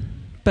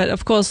season, but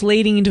of course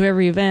leading into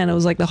every event it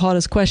was like the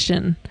hottest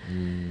question.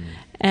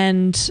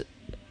 And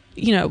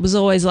it was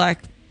always like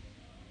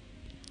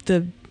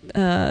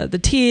the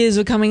tears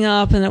were coming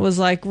up, and it was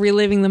like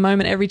reliving the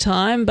moment every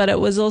time. But it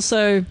was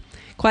also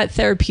quite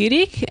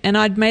therapeutic, and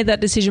I'd made that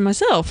decision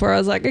myself, where I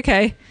was like,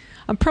 okay,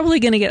 I'm probably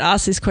going to get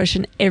asked this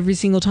question every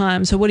single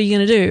time. So what are you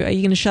going to do? Are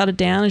you going to shut it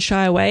down and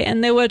shy away?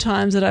 And there were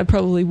times that I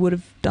probably would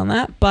have done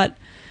that, but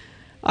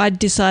I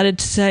decided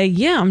to say,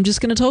 yeah, I'm just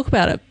going to talk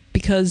about it,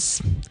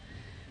 because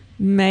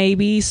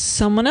maybe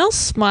someone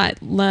else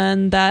might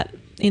learn that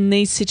in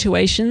these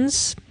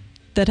situations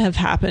that have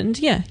happened,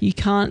 yeah, you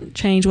can't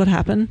change what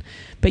happened,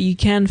 but you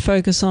can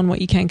focus on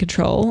what you can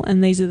control.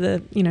 And these are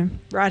the,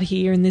 right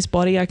here in this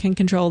body, I can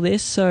control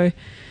this. So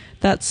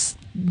that's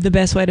the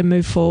best way to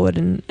move forward.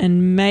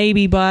 And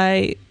maybe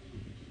by,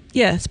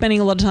 spending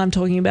a lot of time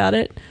talking about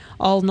it,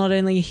 I'll not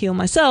only heal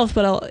myself,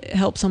 but I'll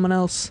help someone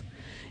else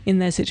in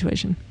their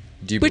situation.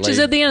 Which is,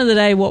 at the end of the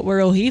day, what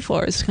we're all here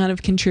for, is to kind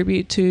of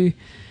contribute to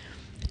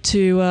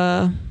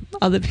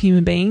other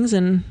human beings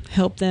and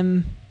help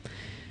them,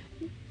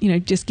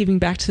 just giving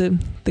back to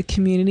the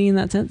community in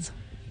that sense.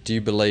 Do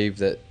you believe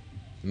that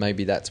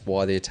maybe that's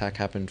why the attack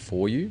happened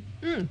for you?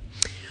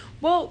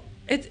 Well,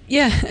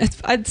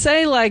 I'd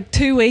say like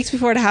 2 weeks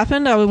before it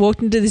happened, I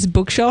walked into this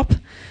bookshop,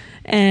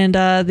 and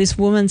this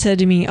woman said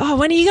to me, "Oh,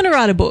 when are you going to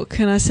write a book?"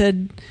 And I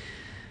said,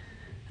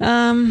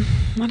 I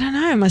don't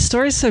know. My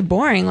story's so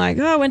boring. Like,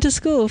 I went to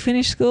school,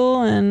 finished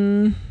school,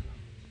 and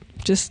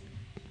just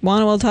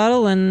won a world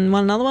title and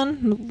won another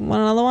one,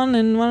 won another one,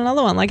 and won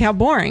another one. Like, how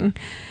boring.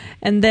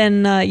 And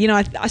then,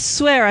 I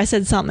swear I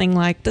said something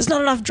like, there's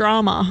not enough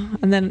drama.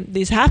 And then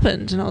this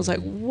happened. And I was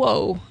like,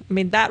 whoa. I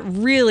mean, that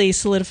really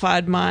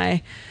solidified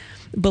my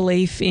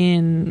belief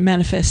in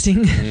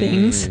manifesting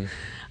things,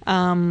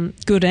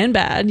 good and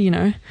bad,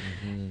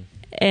 Mm-hmm.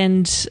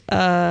 And,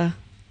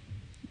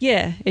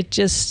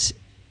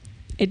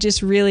 it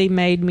just really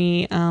made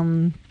me,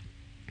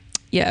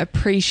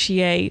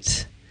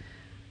 appreciate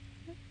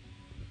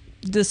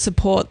the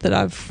support that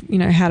I've,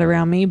 had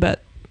around me,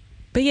 but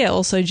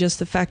also just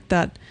the fact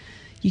that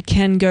you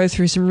can go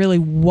through some really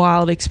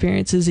wild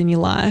experiences in your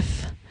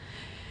life,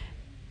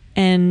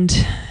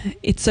 and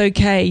it's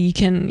okay. You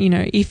can,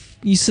 if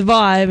you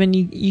survive and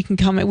you can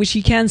come, which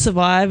you can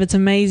survive. It's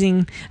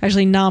amazing.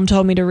 Actually, Nam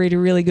told me to read a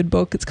really good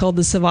book. It's called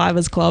The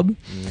Survivors Club.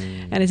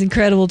 And it's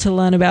incredible to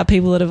learn about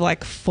people that have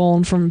like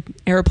fallen from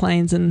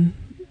airplanes and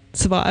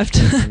survived.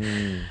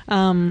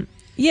 And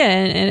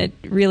it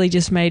really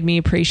just made me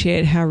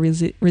appreciate how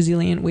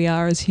resilient we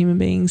are as human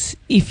beings,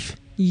 if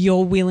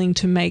you're willing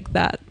to make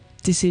that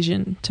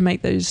decision, to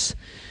make those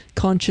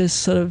conscious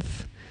sort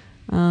of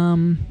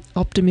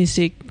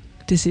optimistic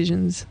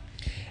decisions.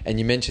 And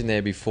you mentioned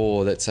there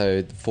before that,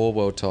 so 4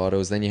 world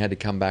titles, then you had to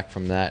come back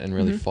from that and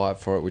really fight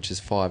for it, which is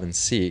 5 and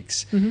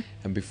 6.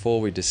 And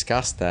before we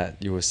discussed that,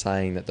 you were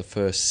saying that the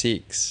first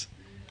 6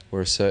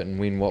 were a certain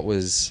win. What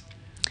was...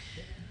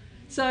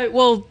 So,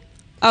 well,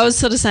 I was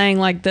sort of saying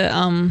like the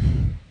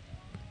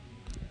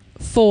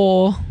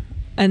 4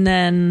 and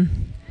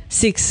then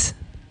 6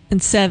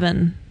 and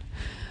 7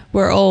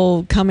 were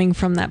all coming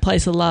from that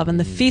place of love, and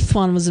the 5th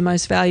one was the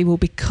most valuable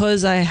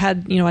because I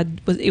had,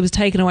 it was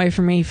taken away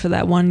from me for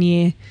that 1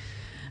 year,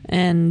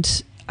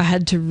 and I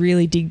had to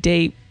really dig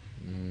deep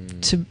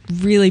to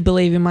really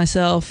believe in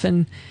myself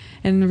and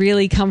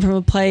really come from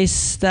a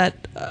place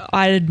that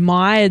I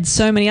admired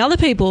so many other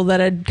people that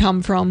had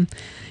come from,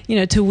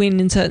 to win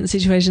in certain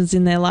situations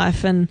in their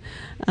life, and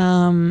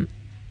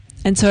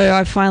so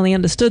I finally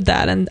understood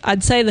that, and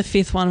I'd say the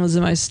 5th one was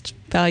the most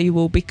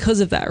valuable because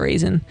of that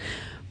reason.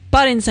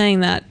 But in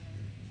saying that,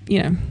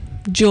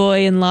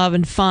 joy and love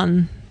and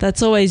fun,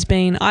 that's always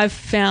been, I've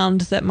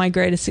found that my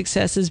greatest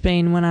success has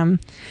been when I'm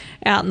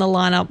out in the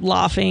lineup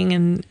laughing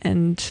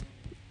and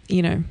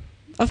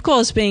of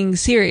course being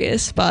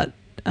serious, but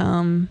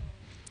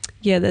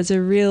there's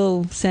a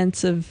real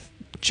sense of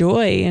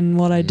joy in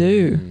what I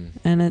do.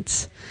 And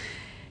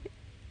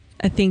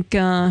I think,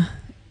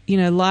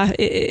 life,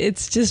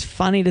 it's just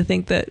funny to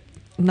think that,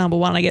 number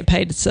one, I get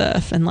paid to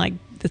surf, and like,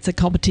 it's a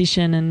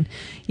competition, and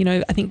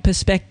I think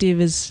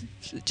perspective is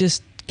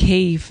just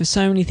key for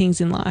so many things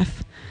in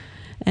life,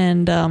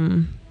 and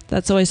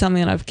that's always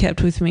something that I've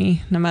kept with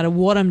me no matter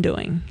what I'm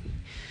doing.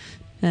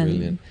 And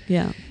brilliant.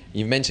 Yeah,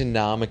 you've mentioned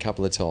Nam a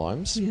couple of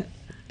times,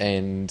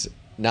 and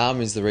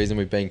Nam is the reason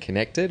we've been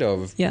connected.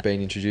 I've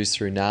been introduced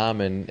through Nam,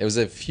 and it was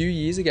a few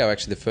years ago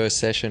actually, the first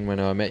session when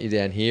I met you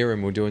down here,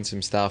 and we were doing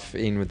some stuff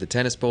in with the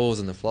tennis balls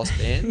and the floss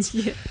bands.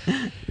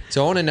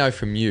 So I want to know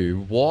from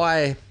you,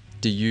 why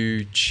do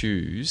you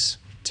choose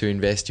to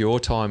invest your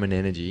time and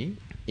energy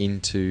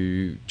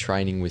into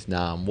training with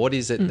Nam? What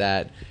is it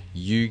that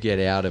you get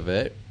out of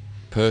it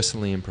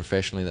personally and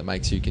professionally that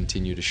makes you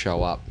continue to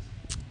show up?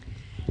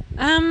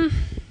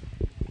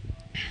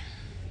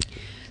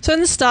 So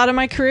in the start of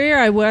my career,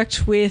 I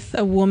worked with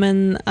a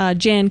woman,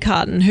 Jan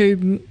Carton,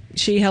 who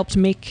she helped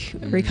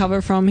Mick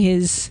recover from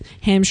his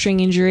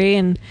hamstring injury,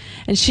 and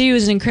she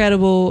was an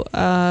incredible...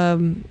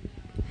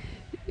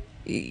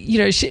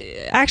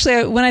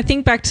 actually, when I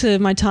think back to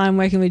my time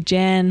working with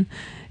Jan,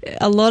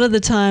 a lot of the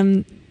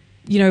time,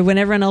 when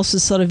everyone else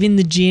was sort of in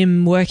the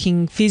gym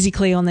working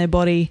physically on their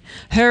body,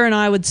 her and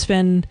I would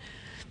spend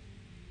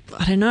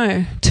I don't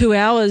know, 2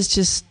 hours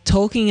just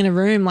talking in a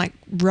room, like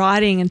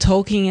writing and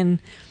talking.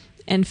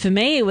 And for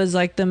me, it was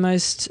like the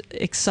most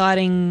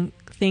exciting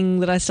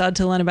thing that I started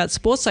to learn about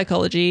sports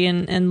psychology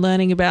and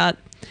learning about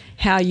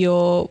how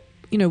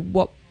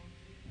what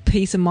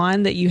peace of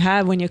mind that you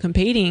have when you're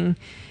competing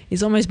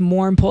is almost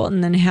more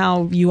important than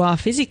how you are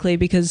physically,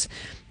 because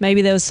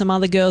maybe there was some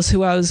other girls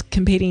who I was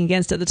competing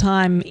against at the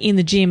time in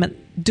the gym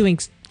doing,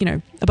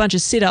 a bunch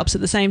of sit-ups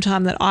at the same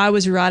time that I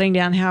was writing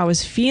down how I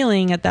was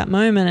feeling at that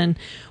moment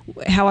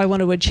and how I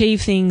want to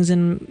achieve things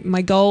and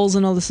my goals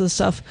and all this sort of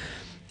stuff.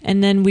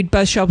 And then we'd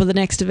both show up at the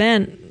next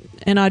event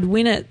and I'd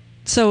win it.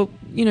 So,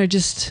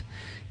 just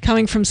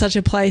coming from such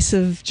a place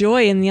of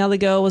joy, and the other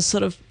girl was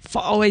sort of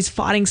always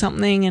fighting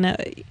something,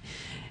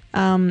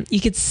 and you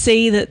could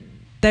see that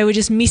they were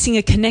just missing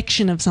a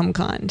connection of some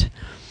kind.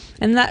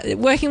 And that,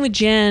 working with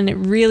Jen, it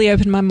really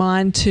opened my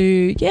mind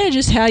to,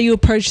 just how you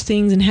approach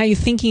things and how you're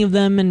thinking of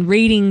them and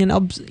reading and,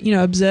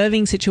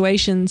 observing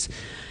situations.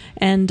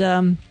 And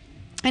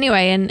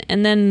anyway,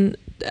 and then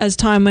as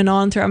time went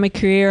on throughout my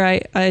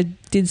career, I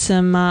did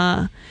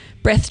some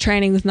breath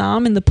training with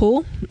Nam in the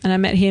pool, and I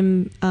met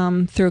him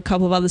through a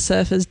couple of other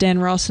surfers, Dan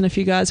Ross and a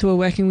few guys who were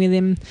working with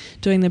him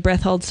doing the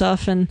breath hold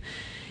stuff. And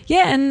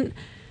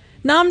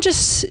Nam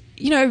just,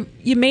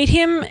 you meet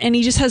him and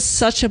he just has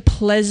such a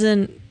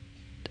pleasant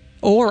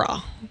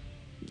aura.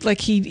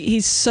 Like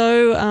he's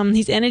so,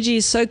 his energy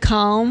is so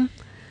calm,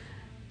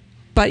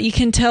 but you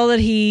can tell that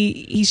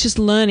he's just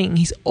learning.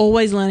 He's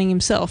always learning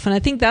himself. And I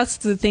think that's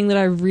the thing that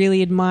I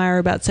really admire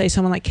about, say,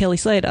 someone like Kelly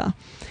Slater.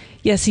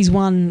 Yes, he's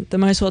won the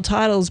most world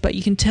titles, but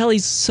you can tell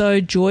he's so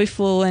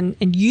joyful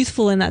and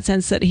youthful in that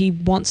sense that he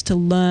wants to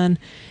learn.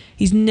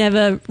 He's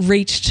never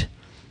reached,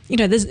 he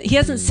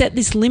hasn't set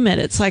this limit.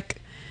 It's like,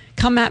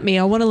 come at me,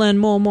 I want to learn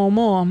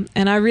more.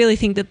 And I really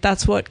think that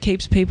that's what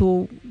keeps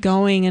people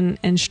going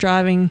and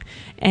striving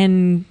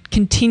and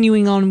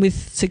continuing on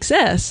with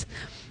success.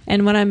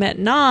 And when I met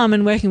Nam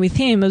and working with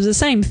him, it was the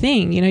same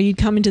thing. You'd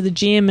come into the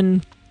gym,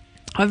 and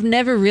I've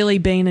never really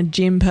been a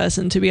gym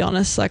person, to be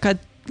honest. Like, I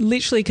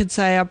literally could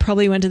say I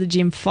probably went to the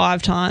gym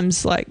 5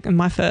 times, like in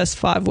my first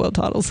 5 world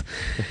titles.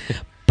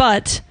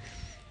 But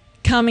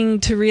coming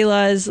to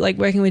realize, like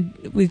working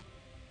with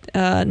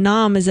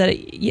Nam, is that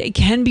it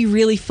can be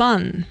really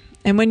fun.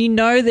 And when you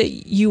know that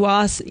you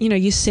are,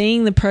 you're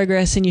seeing the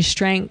progress in your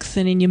strength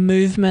and in your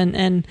movement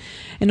and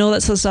all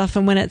that sort of stuff,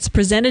 and when it's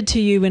presented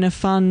to you in a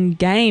fun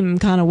game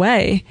kind of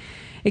way,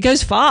 it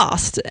goes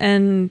fast,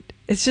 and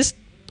it's just,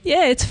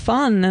 it's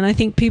fun. And I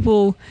think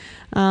people,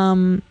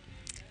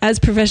 as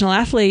professional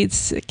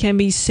athletes, it can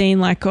be seen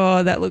like,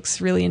 oh, that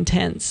looks really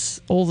intense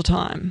all the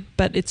time,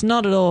 but it's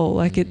not at all.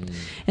 Like it,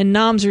 and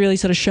Nam's really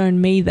sort of shown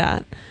me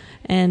that.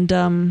 And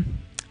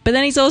but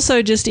then he's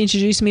also just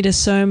introduced me to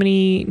so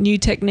many new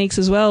techniques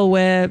as well,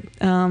 where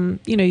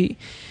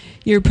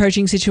you're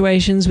approaching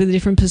situations with a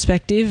different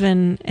perspective,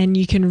 and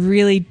you can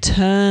really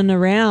turn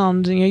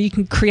around. You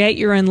can create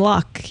your own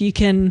luck. You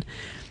can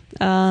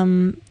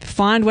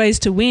find ways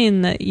to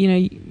win that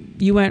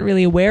you weren't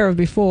really aware of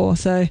before.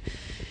 So,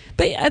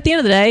 but at the end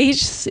of the day,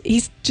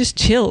 he's just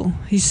chill.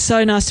 He's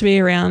so nice to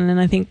be around,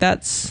 and I think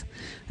that's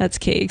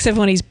key. Except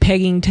when he's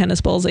pegging tennis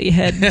balls at your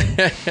head.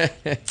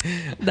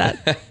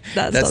 that's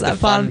not that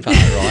fun. Part,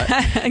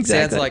 right? Exactly.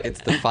 Sounds like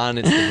it's the fun,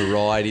 it's the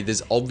variety.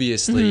 There's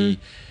obviously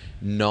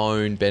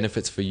known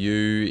benefits for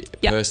you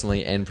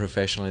personally and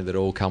professionally that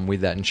all come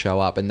with that and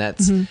show up. And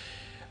that's,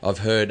 I've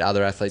heard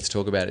other athletes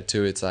talk about it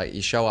too. It's like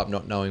you show up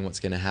not knowing what's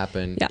going to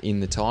happen in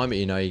the time, but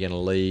you're going to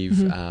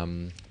leave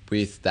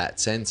with that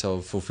sense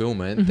of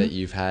fulfillment that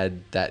you've had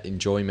that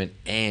enjoyment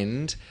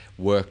and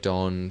worked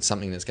on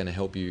something that's going to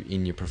help you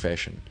in your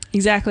profession.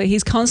 Exactly.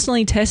 He's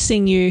constantly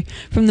testing you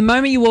from the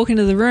moment you walk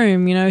into the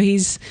room.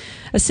 He's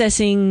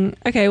assessing,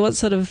 okay, what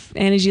sort of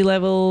energy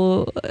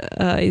level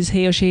is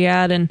he or she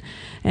at,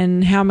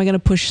 and how am I going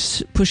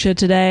to push her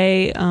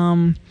today?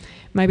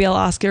 Maybe I'll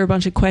ask her a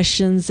bunch of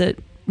questions that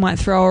might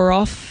throw her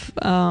off.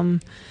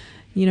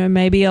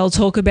 Maybe I'll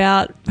talk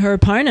about her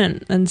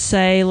opponent and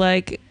say,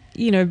 like,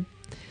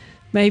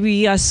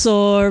 maybe I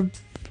saw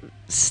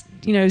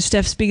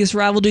Steph's biggest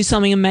rival do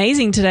something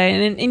amazing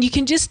today. And you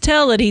can just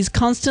tell that he's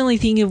constantly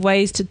thinking of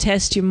ways to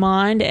test your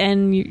mind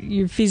and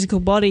your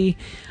physical body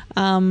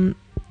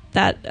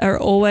that are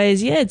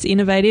always, it's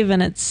innovative,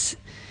 and it's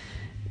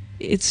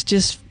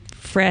just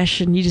fresh,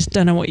 and you just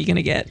don't know what you're going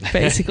to get,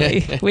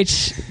 basically,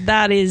 which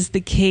that is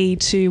the key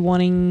to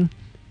wanting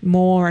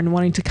more and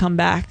wanting to come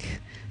back,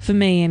 for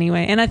me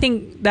anyway. And I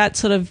think that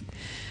sort of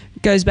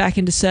goes back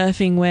into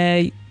surfing,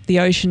 where the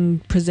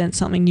ocean presents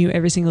something new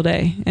every single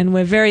day, and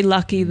we're very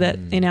lucky that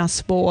in our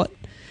sport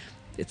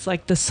it's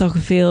like the soccer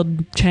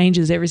field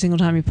changes every single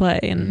time you play,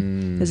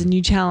 and there's a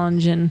new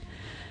challenge, and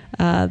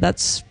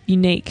that's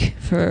unique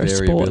for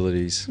sport.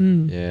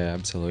 Variabilities. Yeah,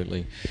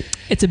 absolutely.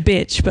 It's a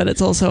bitch, but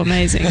it's also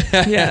amazing.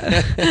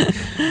 Yeah.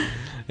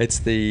 It's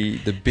the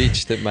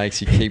bitch that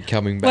makes you keep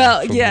coming back.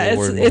 Well, for yeah,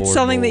 more it's and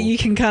something more. that you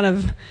can kind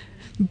of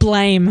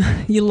blame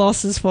your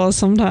losses for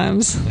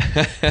sometimes.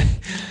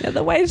 Yeah,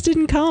 the waves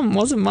didn't come.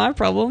 Wasn't my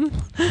problem.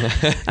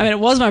 I mean, it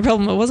was my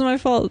problem. It wasn't my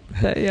fault.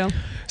 But yeah.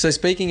 So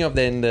speaking of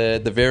then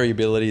the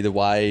variability, the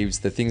waves,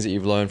 the things that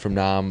you've learned from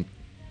NAM,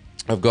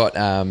 I've got,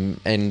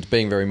 and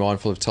being very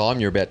mindful of time,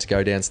 you're about to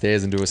go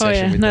downstairs and do a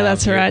session with No, NAM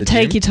that's all here at right. the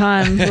Take gym. your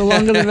time. The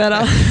longer the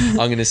better. I'm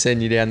going to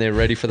send you down there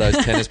ready for those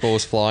tennis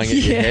balls flying at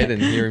your head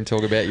and hear him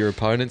talk about your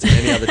opponents and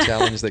any other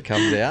challenge that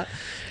comes out.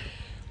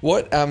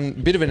 What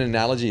bit of an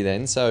analogy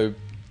then, so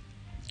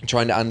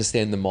trying to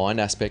understand the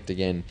mind aspect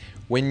again.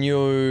 When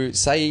you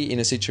say in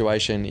a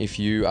situation, if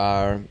you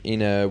are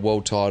in a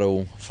world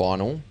title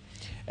final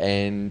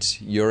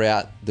and you're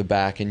out the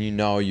back and you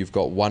know you've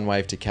got one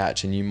wave to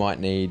catch and you might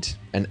need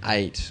an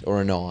 8 or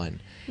a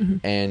 9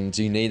 and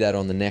you need that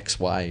on the next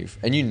wave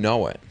and you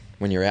know it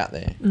when you're out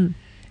there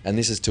and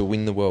this is to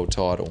win the world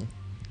title,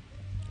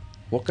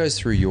 what goes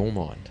through your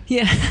mind?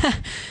 Yeah.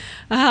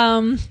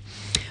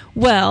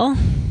 Well,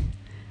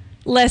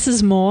 less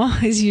is more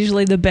is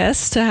usually the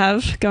best to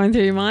have going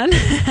through your mind.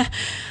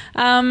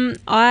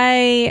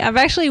 I've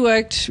actually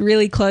worked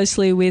really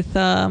closely with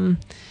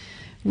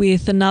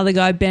another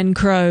guy, Ben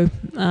Crow,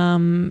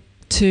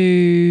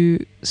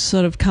 to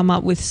sort of come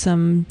up with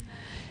some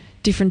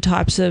different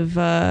types of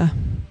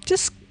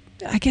just,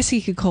 I guess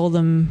you could call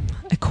them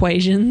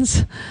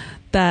equations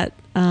that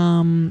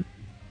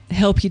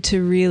help you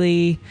to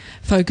really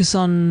focus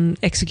on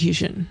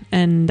execution,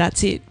 and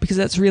that's it, because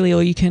that's really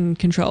all you can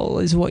control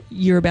is what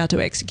you're about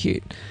to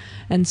execute.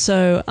 And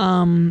so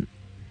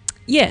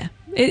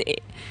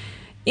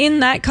in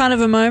that kind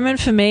of a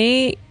moment for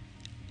me,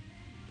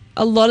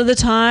 a lot of the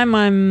time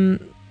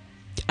I'm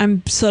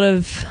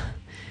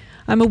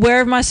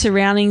aware of my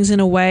surroundings in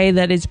a way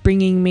that is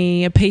bringing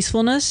me a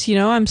peacefulness. You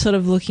know, I'm sort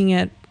of looking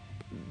at,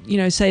 you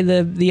know, say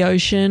the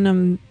ocean.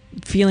 I'm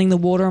feeling the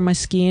water on my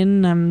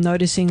skin. I'm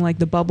noticing like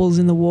the bubbles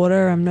in the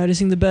water. I'm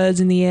noticing the birds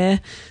in the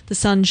air, the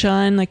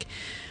sunshine, like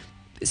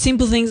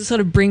simple things that sort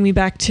of bring me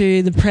back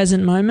to the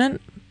present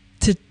moment,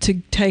 to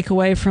take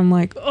away from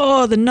like,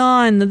 oh, the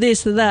 9, the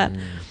this, the that.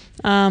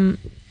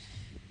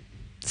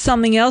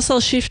 Something else I'll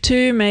shift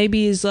to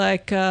maybe is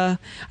like, I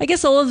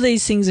guess all of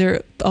these things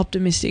are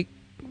optimistic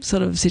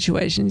sort of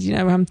situations, you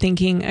know, where I'm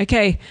thinking,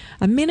 okay,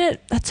 a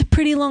minute, that's a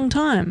pretty long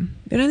time.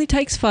 It only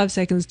takes 5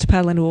 seconds to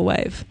paddle into a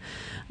wave.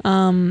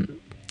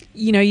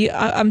 You know,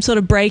 I'm sort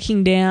of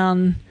breaking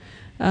down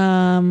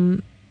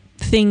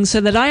things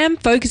so that I am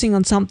focusing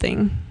on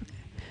something,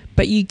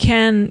 but you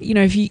can, you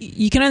know, if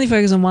you can only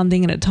focus on one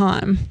thing at a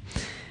time.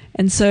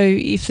 And so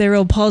if they're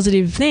all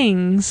positive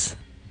things,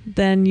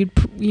 then you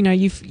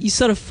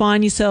sort of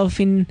find yourself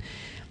in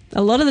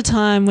a lot of the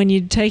time when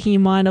you're taking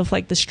your mind off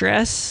like the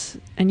stress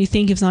and you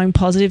think of something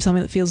positive,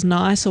 something that feels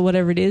nice or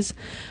whatever it is,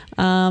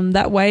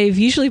 that wave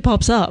usually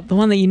pops up, the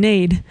one that you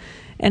need.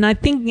 And I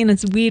think in a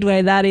weird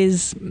way that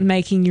is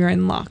making your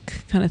own luck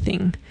kind of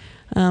thing.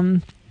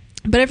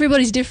 But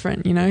everybody's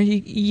different, you know.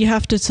 You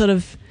have to sort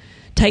of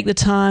take the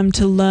time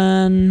to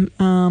learn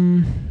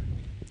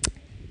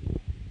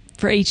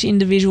for each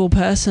individual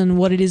person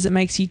what it is that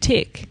makes you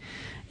tick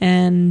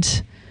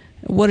and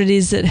what it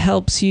is that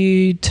helps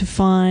you to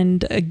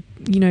find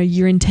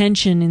your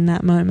intention in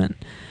that moment.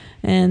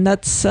 And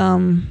that's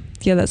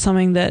that's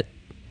something that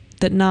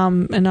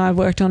Nam and I have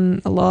worked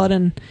on a lot,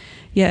 and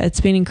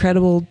it's been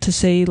incredible to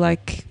see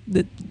like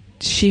the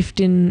shift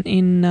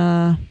in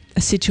a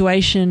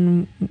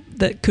situation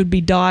that could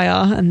be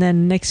dire, and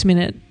then next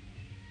minute,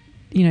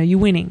 you're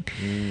winning.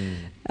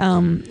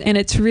 And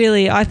it's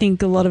really, I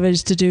think a lot of it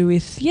is to do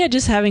with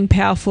just having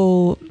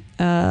powerful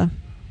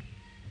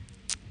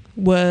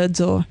words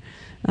or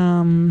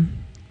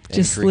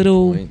just Anchoring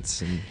little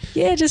points and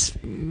just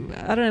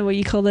I don't know what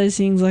you call those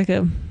things, like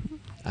a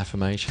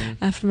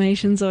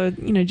affirmations, or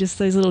just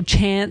those little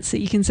chants that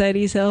you can say to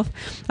yourself.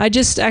 I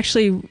just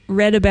actually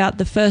read about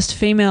the first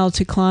female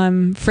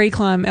to free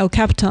climb El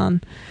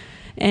Capitan,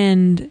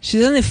 and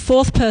she's only the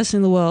 4th person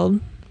in the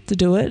world to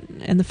do it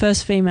and the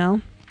first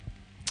female.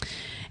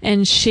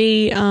 And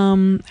she I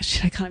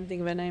can't even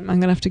think of her name.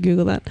 I'm gonna have to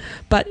Google that.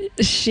 But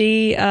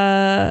she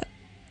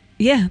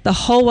the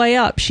whole way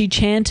up she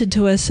chanted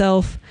to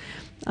herself,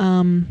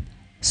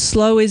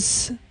 slow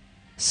is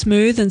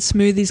smooth and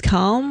smooth is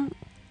calm,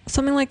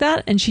 something like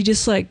that. And she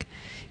just said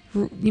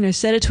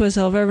it to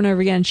herself over and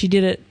over again. She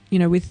did it,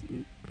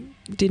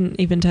 didn't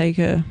even take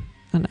her,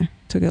 I don't know,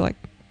 took her like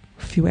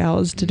a few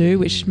hours to do,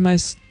 which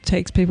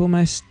takes people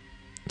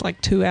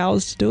like 2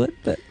 hours to do it,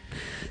 but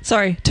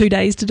 2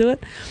 days to do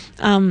it.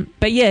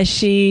 But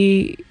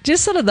she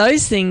just sort of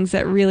those things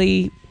that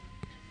really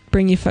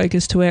bring your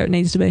focus to where it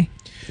needs to be.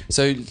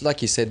 So,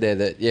 like you said there,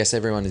 that yes,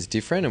 everyone is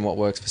different, and what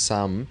works for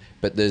some,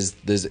 but there's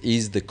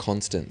the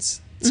constants.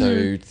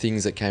 So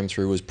things that came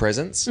through was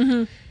presence,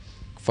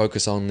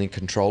 focus on the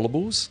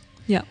controllables,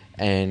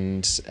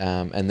 and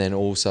then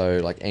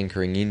also like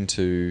anchoring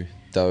into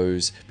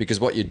those, because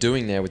what you're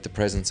doing there with the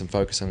presence and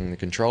focus on the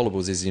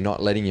controllables is you're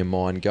not letting your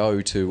mind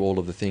go to all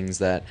of the things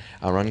that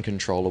are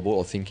uncontrollable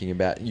or thinking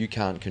about you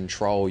can't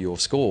control your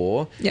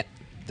score.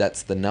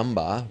 that's the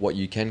number. What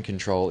you can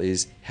control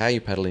is how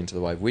you paddle into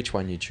the wave, which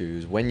one you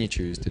choose, when you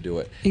choose to do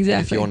it. Exactly.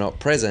 And if you're not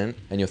present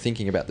and you're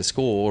thinking about the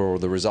score or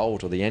the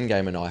result or the end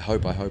game and I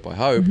hope,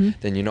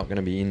 then you're not going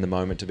to be in the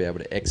moment to be able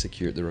to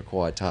execute the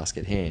required task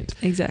at hand.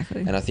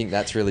 Exactly. And I think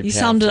that's really You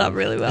powerful. summed it up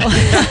really well.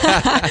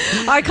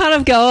 I kind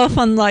of go off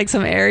on like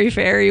some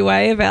airy-fairy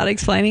way about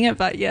explaining it,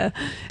 but yeah.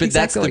 But exactly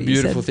that's the what you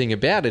beautiful said. thing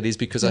about it is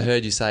because I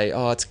heard you say,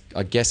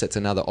 I guess it's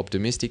another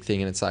optimistic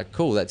thing. And it's like,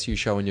 cool, that's you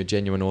showing your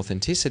genuine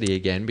authenticity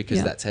again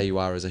because that's how you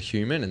are as a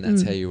human and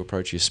that's how you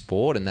approach your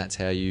sport and that's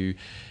how you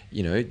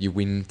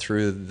win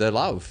through the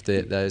love,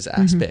 those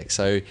aspects.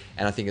 So,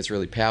 and I think it's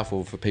really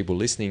powerful for people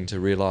listening to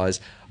realise,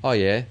 oh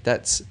yeah,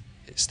 that's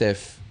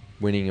Steph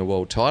winning a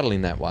world title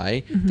in that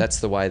way.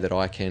 That's the way that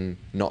I can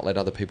not let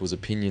other people's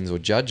opinions or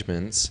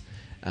judgments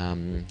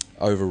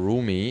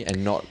overrule me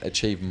and not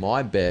achieve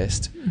my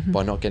best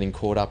by not getting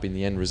caught up in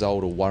the end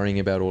result or worrying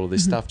about all of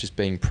this stuff, just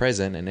being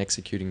present and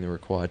executing the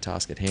required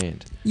task at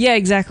hand. Yeah,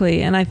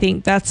 exactly. And I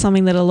think that's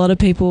something that a lot of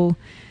people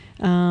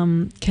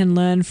can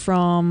learn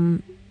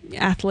from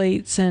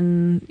athletes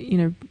and,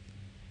 you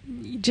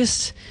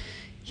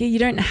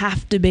don't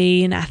have to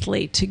be an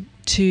athlete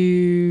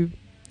to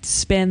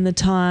spend the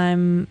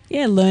time,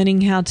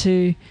 learning how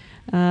to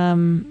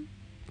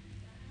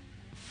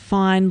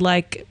find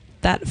like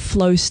that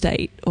flow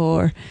state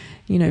or,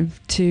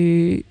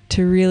 to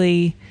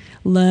really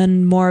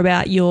learn more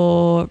about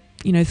your,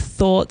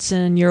 thoughts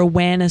and your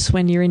awareness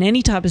when you're in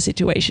any type of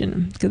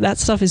situation, because that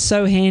stuff is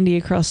so handy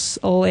across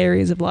all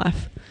areas of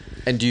life.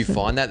 And do you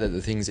find that the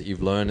things that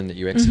you've learned and that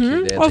you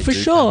execute there, Oh, that for do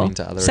sure. come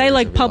into other Say areas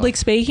like of your public life?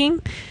 speaking,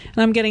 and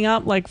I'm getting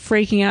up like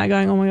freaking out,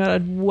 going, "Oh my god,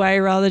 I'd way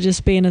rather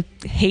just be in a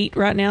heat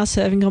right now,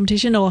 surfing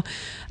competition, or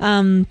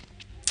playing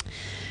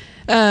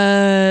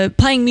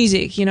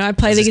music." I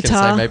play the just gonna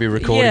guitar. say maybe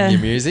recording your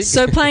music.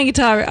 So playing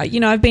guitar,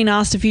 I've been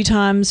asked a few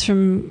times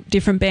from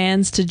different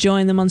bands to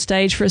join them on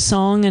stage for a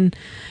song,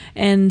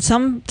 and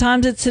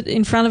sometimes it's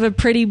in front of a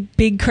pretty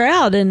big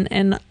crowd,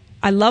 and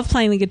I love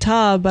playing the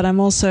guitar, but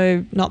I'm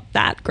also not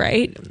that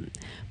great.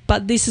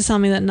 But this is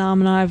something that Nam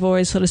and I have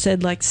always sort of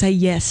said, like, say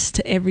yes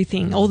to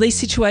everything. All these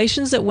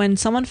situations that when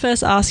someone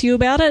first asks you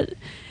about it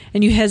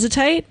and you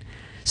hesitate,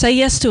 say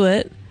yes to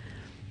it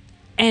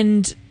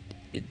and,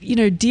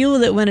 deal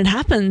with it when it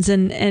happens.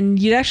 And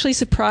you'd actually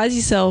surprise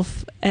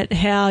yourself at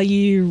how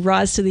you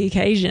rise to the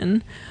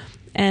occasion.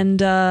 And,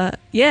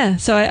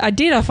 so I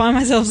did. I find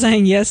myself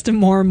saying yes to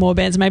more and more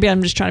bands. Maybe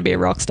I'm just trying to be a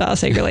rock star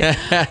secretly.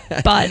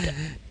 But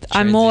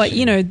I'm more,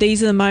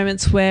 these are the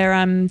moments where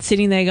I'm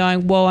sitting there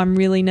going, whoa, I'm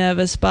really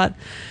nervous, but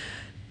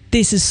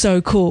this is so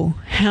cool.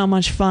 How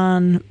much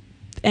fun.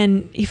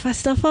 And if I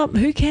stuff up,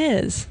 who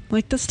cares?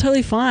 Like, that's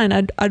totally fine.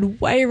 I'd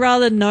way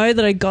rather know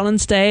that I got on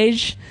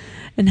stage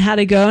and had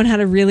a go and had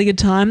a really good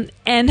time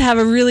and have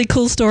a really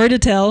cool story to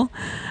tell.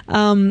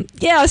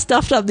 I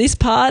stuffed up this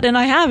part, and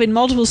I have in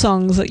multiple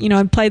songs.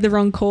 I played the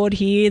wrong chord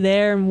here,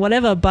 there, and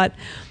whatever, but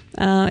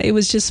it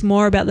was just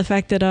more about the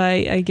fact that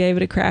I gave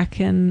it a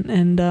crack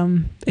and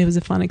it was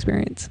a fun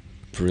experience.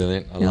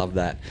 Brilliant. I love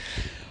that.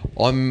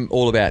 I'm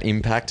all about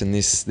impact, and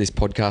this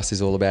podcast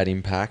is all about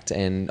impact.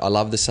 And I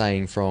love the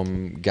saying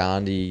from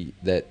Gandhi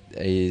that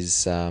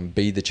is,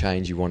 be the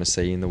change you want to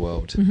see in the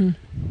world.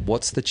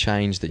 What's the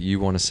change that you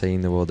want to see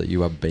in the world that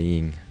you are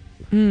being?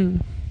 I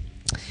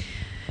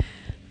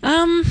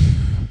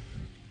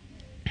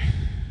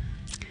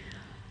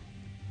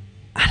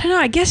don't know,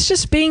 I guess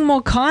just being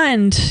more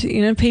kind.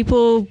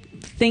 People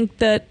think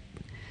that,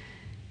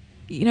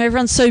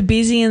 everyone's so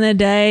busy in their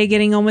day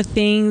getting on with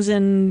things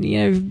and,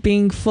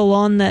 being full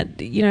on that,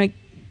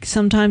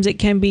 sometimes it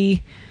can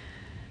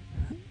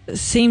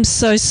seems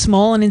so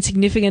small and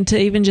insignificant to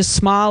even just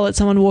smile at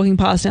someone walking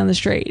past down the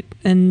street.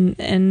 And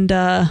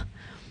I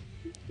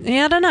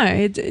don't know.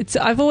 It's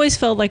I've always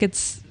felt like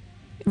it's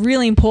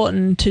really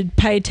important to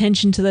pay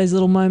attention to those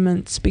little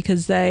moments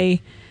because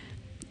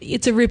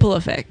it's a ripple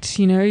effect,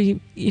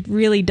 it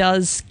really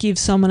does give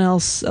someone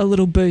else a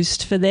little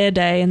boost for their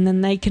day, and then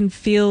they can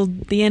feel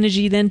the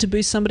energy then to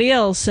boost somebody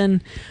else.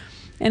 And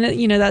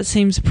that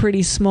seems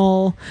pretty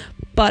small,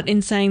 but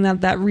in saying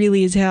that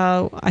really is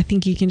how I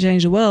think you can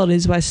change the world,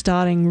 is by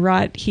starting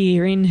right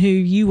here in who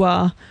you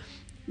are,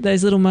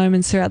 those little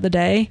moments throughout the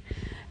day.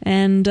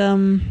 And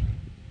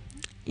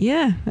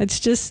it's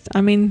just,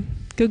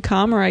 good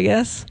karma, I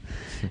guess.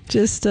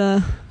 Just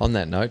on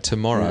that note,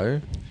 tomorrow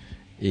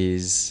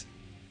is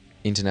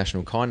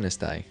International Kindness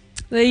Day.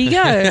 There you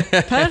go.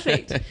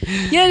 Perfect.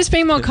 Yeah, just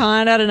being more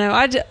kind. I don't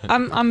know.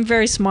 I'm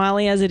very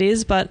smiley as it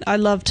is, but I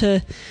love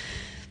to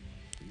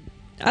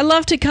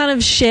kind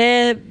of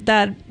share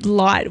that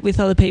light with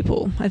other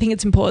people. I think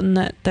it's important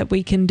that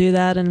we can do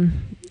that, and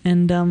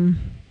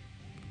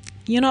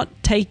you're not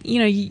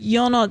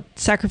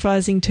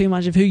sacrificing too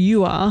much of who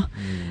you are.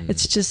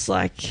 It's just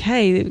like,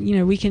 hey,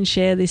 we can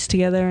share this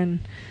together and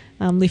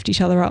lift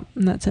each other up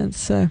in that sense.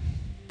 So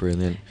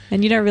brilliant.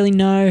 And you don't really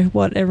know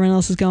what everyone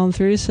else is going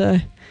through, so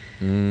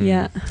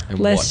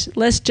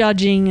less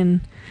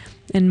judging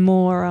and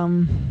more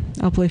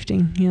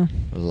uplifting. Yeah,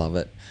 I love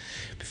it.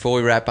 Before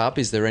we wrap up,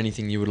 is there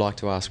anything you would like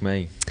to ask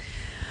me?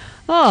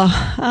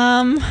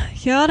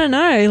 Yeah, I don't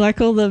know.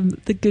 Like all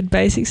the good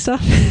basic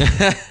stuff.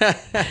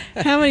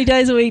 How many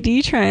days a week do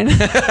you train? Not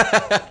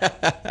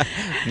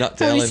How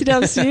telling. many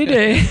sit-ups do you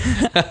do?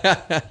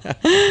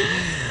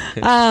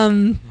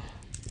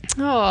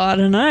 I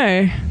don't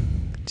know.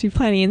 Do you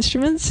play any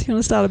instruments? You want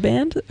to start a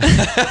band? I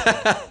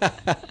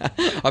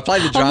play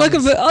the drums. I'm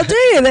looking for. Oh, do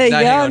you? There you No,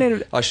 go. hang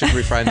on. I should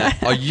reframe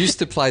that. I used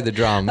to play the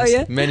drums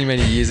many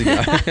years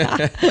ago,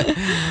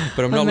 but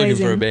I'm not looking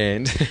for a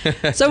band.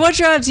 So what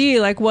drives you?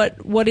 Like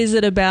what is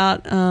it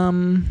about,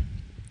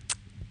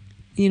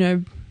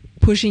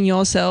 pushing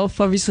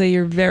yourself? Obviously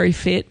you're very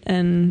fit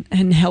and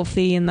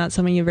healthy, and that's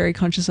something you're very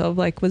conscious of.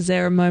 Like, was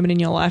there a moment in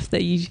your life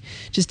that you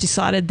just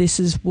decided this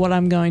is what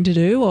I'm going to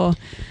do, or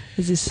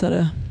is this sort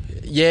of...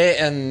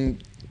 Yeah, and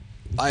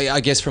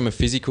I guess from a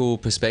physical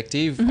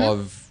perspective,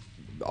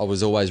 I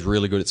was always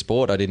really good at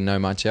sport. I didn't know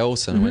much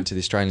else, and I went to the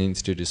Australian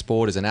Institute of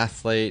Sport as an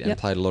athlete and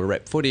played a lot of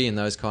rep footy and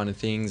those kind of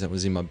things. It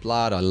was in my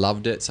blood. I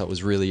loved it, so it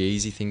was a really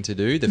easy thing to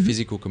do. The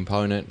physical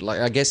component,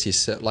 like I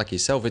guess like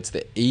yourself, it's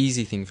the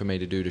easy thing for me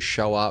to do, to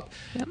show up,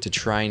 to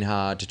train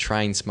hard, to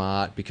train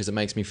smart, because it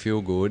makes me feel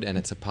good and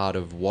it's a part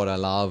of what I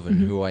love and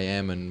who I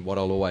am and what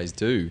I'll always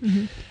do.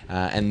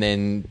 And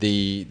then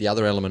the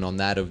other element on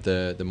that of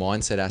the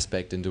mindset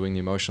aspect and doing the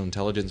emotional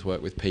intelligence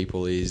work with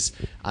people is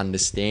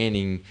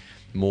understanding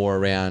more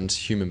around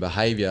human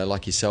behaviour.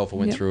 Like yourself, I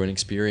went through an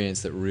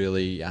experience that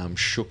really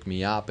shook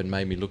me up and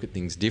made me look at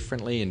things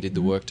differently, and did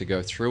the work to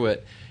go through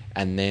it,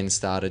 and then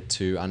started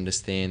to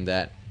understand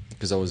that,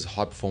 because I was a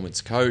high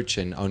performance coach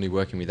and only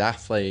working with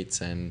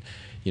athletes and,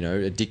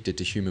 addicted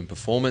to human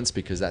performance,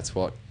 because that's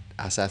what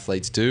us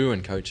athletes do,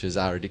 and coaches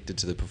are addicted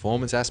to the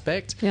performance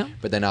aspect.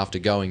 But then after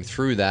going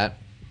through that,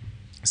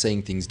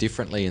 seeing things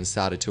differently, and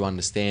started to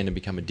understand and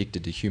become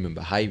addicted to human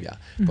behaviour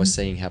by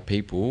seeing how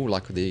people,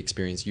 like the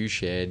experience you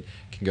shared,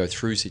 can go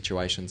through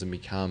situations and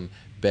become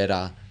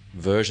better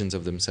versions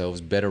of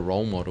themselves, better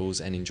role models,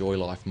 and enjoy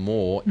life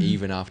more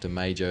even after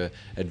major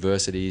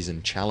adversities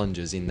and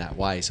challenges in that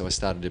way. So I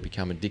started to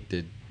become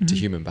addicted to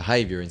human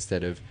behaviour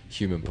instead of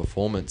human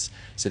performance.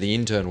 So the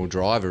internal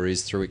driver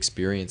is through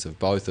experience of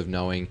both, of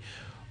knowing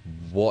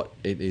what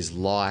it is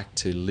like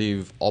to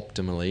live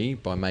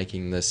optimally by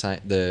making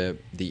the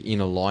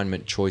in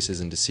alignment choices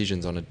and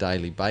decisions on a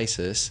daily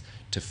basis,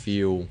 to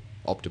feel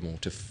optimal,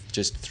 to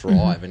just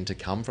thrive and to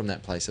come from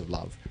that place of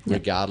love,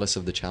 regardless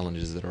of the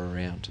challenges that are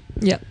around.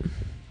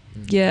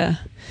 Yeah.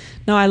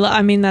 No,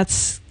 I mean,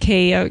 that's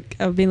key.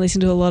 I've been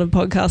listening to a lot of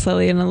podcasts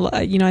lately,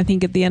 and I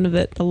think at the end of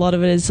it, a lot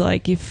of it is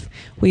like, if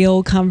we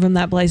all come from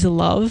that place of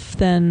love,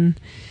 then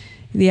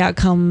the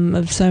outcome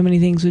of so many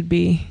things would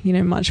be,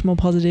 much more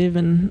positive,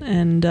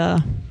 and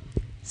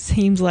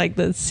seems like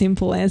the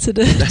simple answer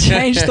to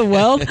change the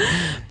world.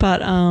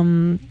 But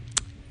and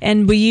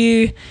were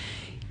you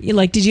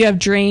did you have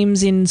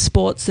dreams in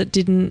sports that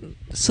didn't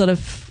sort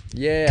of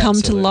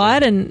come to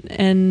light,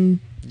 and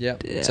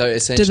so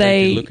essentially, do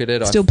they if you look at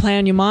it, still play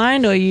on your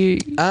mind, or you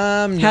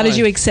how did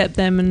you accept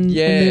them and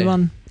move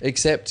on?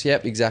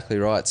 Exactly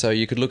right. So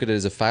you could look at it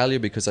as a failure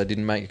because I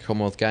didn't make a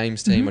Commonwealth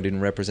Games team. I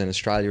didn't represent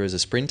Australia as a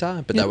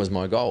sprinter, but that was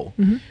my goal.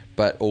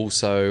 But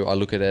also I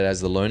look at it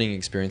as the learning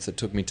experience that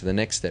took me to the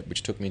next step,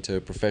 which took me to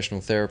a professional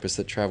therapist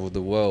that travelled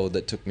the world,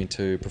 that took me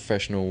to a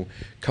professional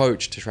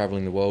coach, to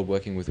travelling the world,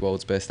 working with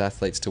world's best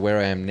athletes, to where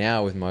I am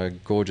now with my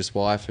gorgeous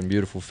wife and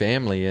beautiful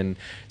family. And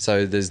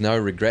so there's no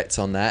regrets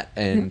on that.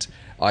 And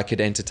I could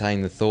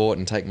entertain the thought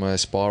and take my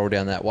spiral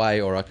down that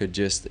way, or I could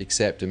just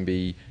accept and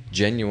be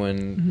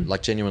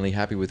genuinely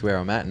happy with where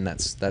I'm at, and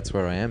that's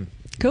where I am.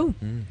 Cool.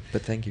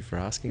 But thank you for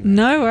asking that.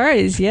 No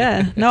worries.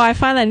 Yeah. No, I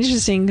find that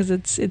interesting because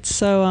it's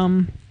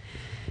so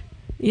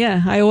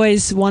I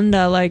always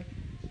wonder,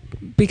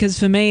 because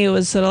for me it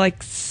was sort of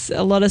like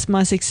a lot of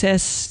my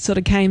success sort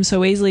of came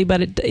so easily,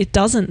 but it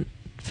doesn't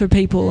for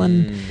people,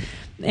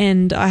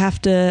 and I have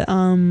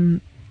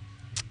to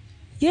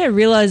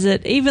realize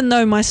that even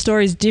though my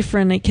story is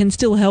different, it can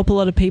still help a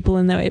lot of people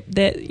in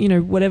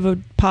their whatever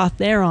path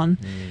they're on.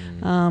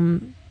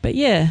 But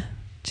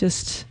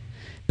just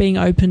being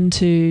open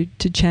to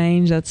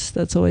change,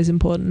 that's always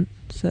important.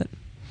 So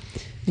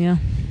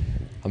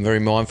I'm very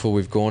mindful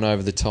we've gone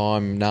over the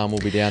time. Nam will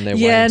be down there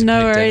waiting to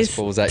pick tennis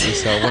balls at you.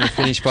 So I want to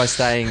finish by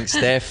saying,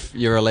 Steph,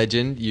 you're a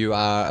legend. You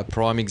are a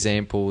prime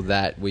example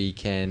that we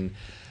can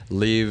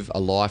live a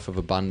life of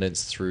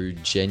abundance through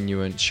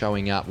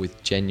showing up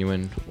with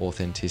genuine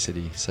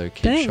authenticity. So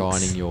keep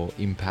shining your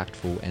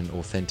impactful and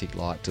authentic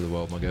light to the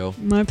world, my girl.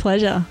 My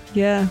pleasure.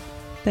 Yeah.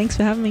 Thanks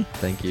for having me.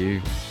 Thank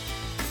you.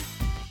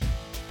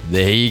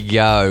 There you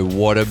go.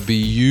 What a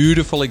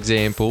beautiful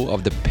example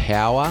of the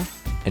power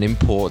and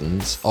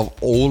importance of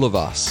all of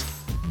us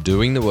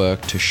doing the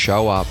work to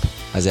show up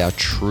as our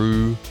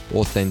true,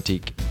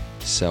 authentic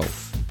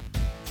self.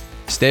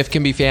 Steph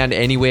can be found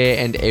anywhere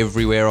and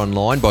everywhere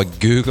online by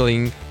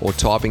Googling or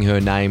typing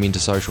her name into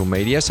social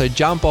media. So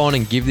jump on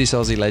and give this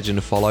Aussie legend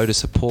a follow to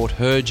support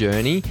her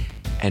journey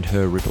and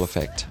her ripple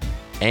effect.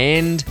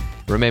 And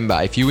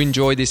remember, if you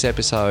enjoyed this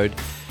episode,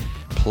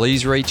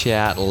 please reach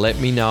out, let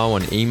me know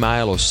on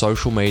email or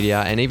social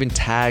media, and even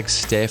tag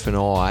Steph and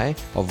I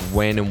of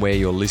when and where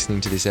you're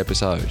listening to this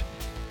episode.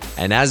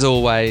 And as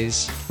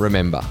always,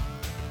 remember,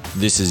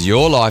 this is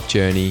your life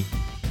journey,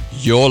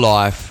 your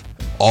life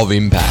of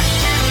impact.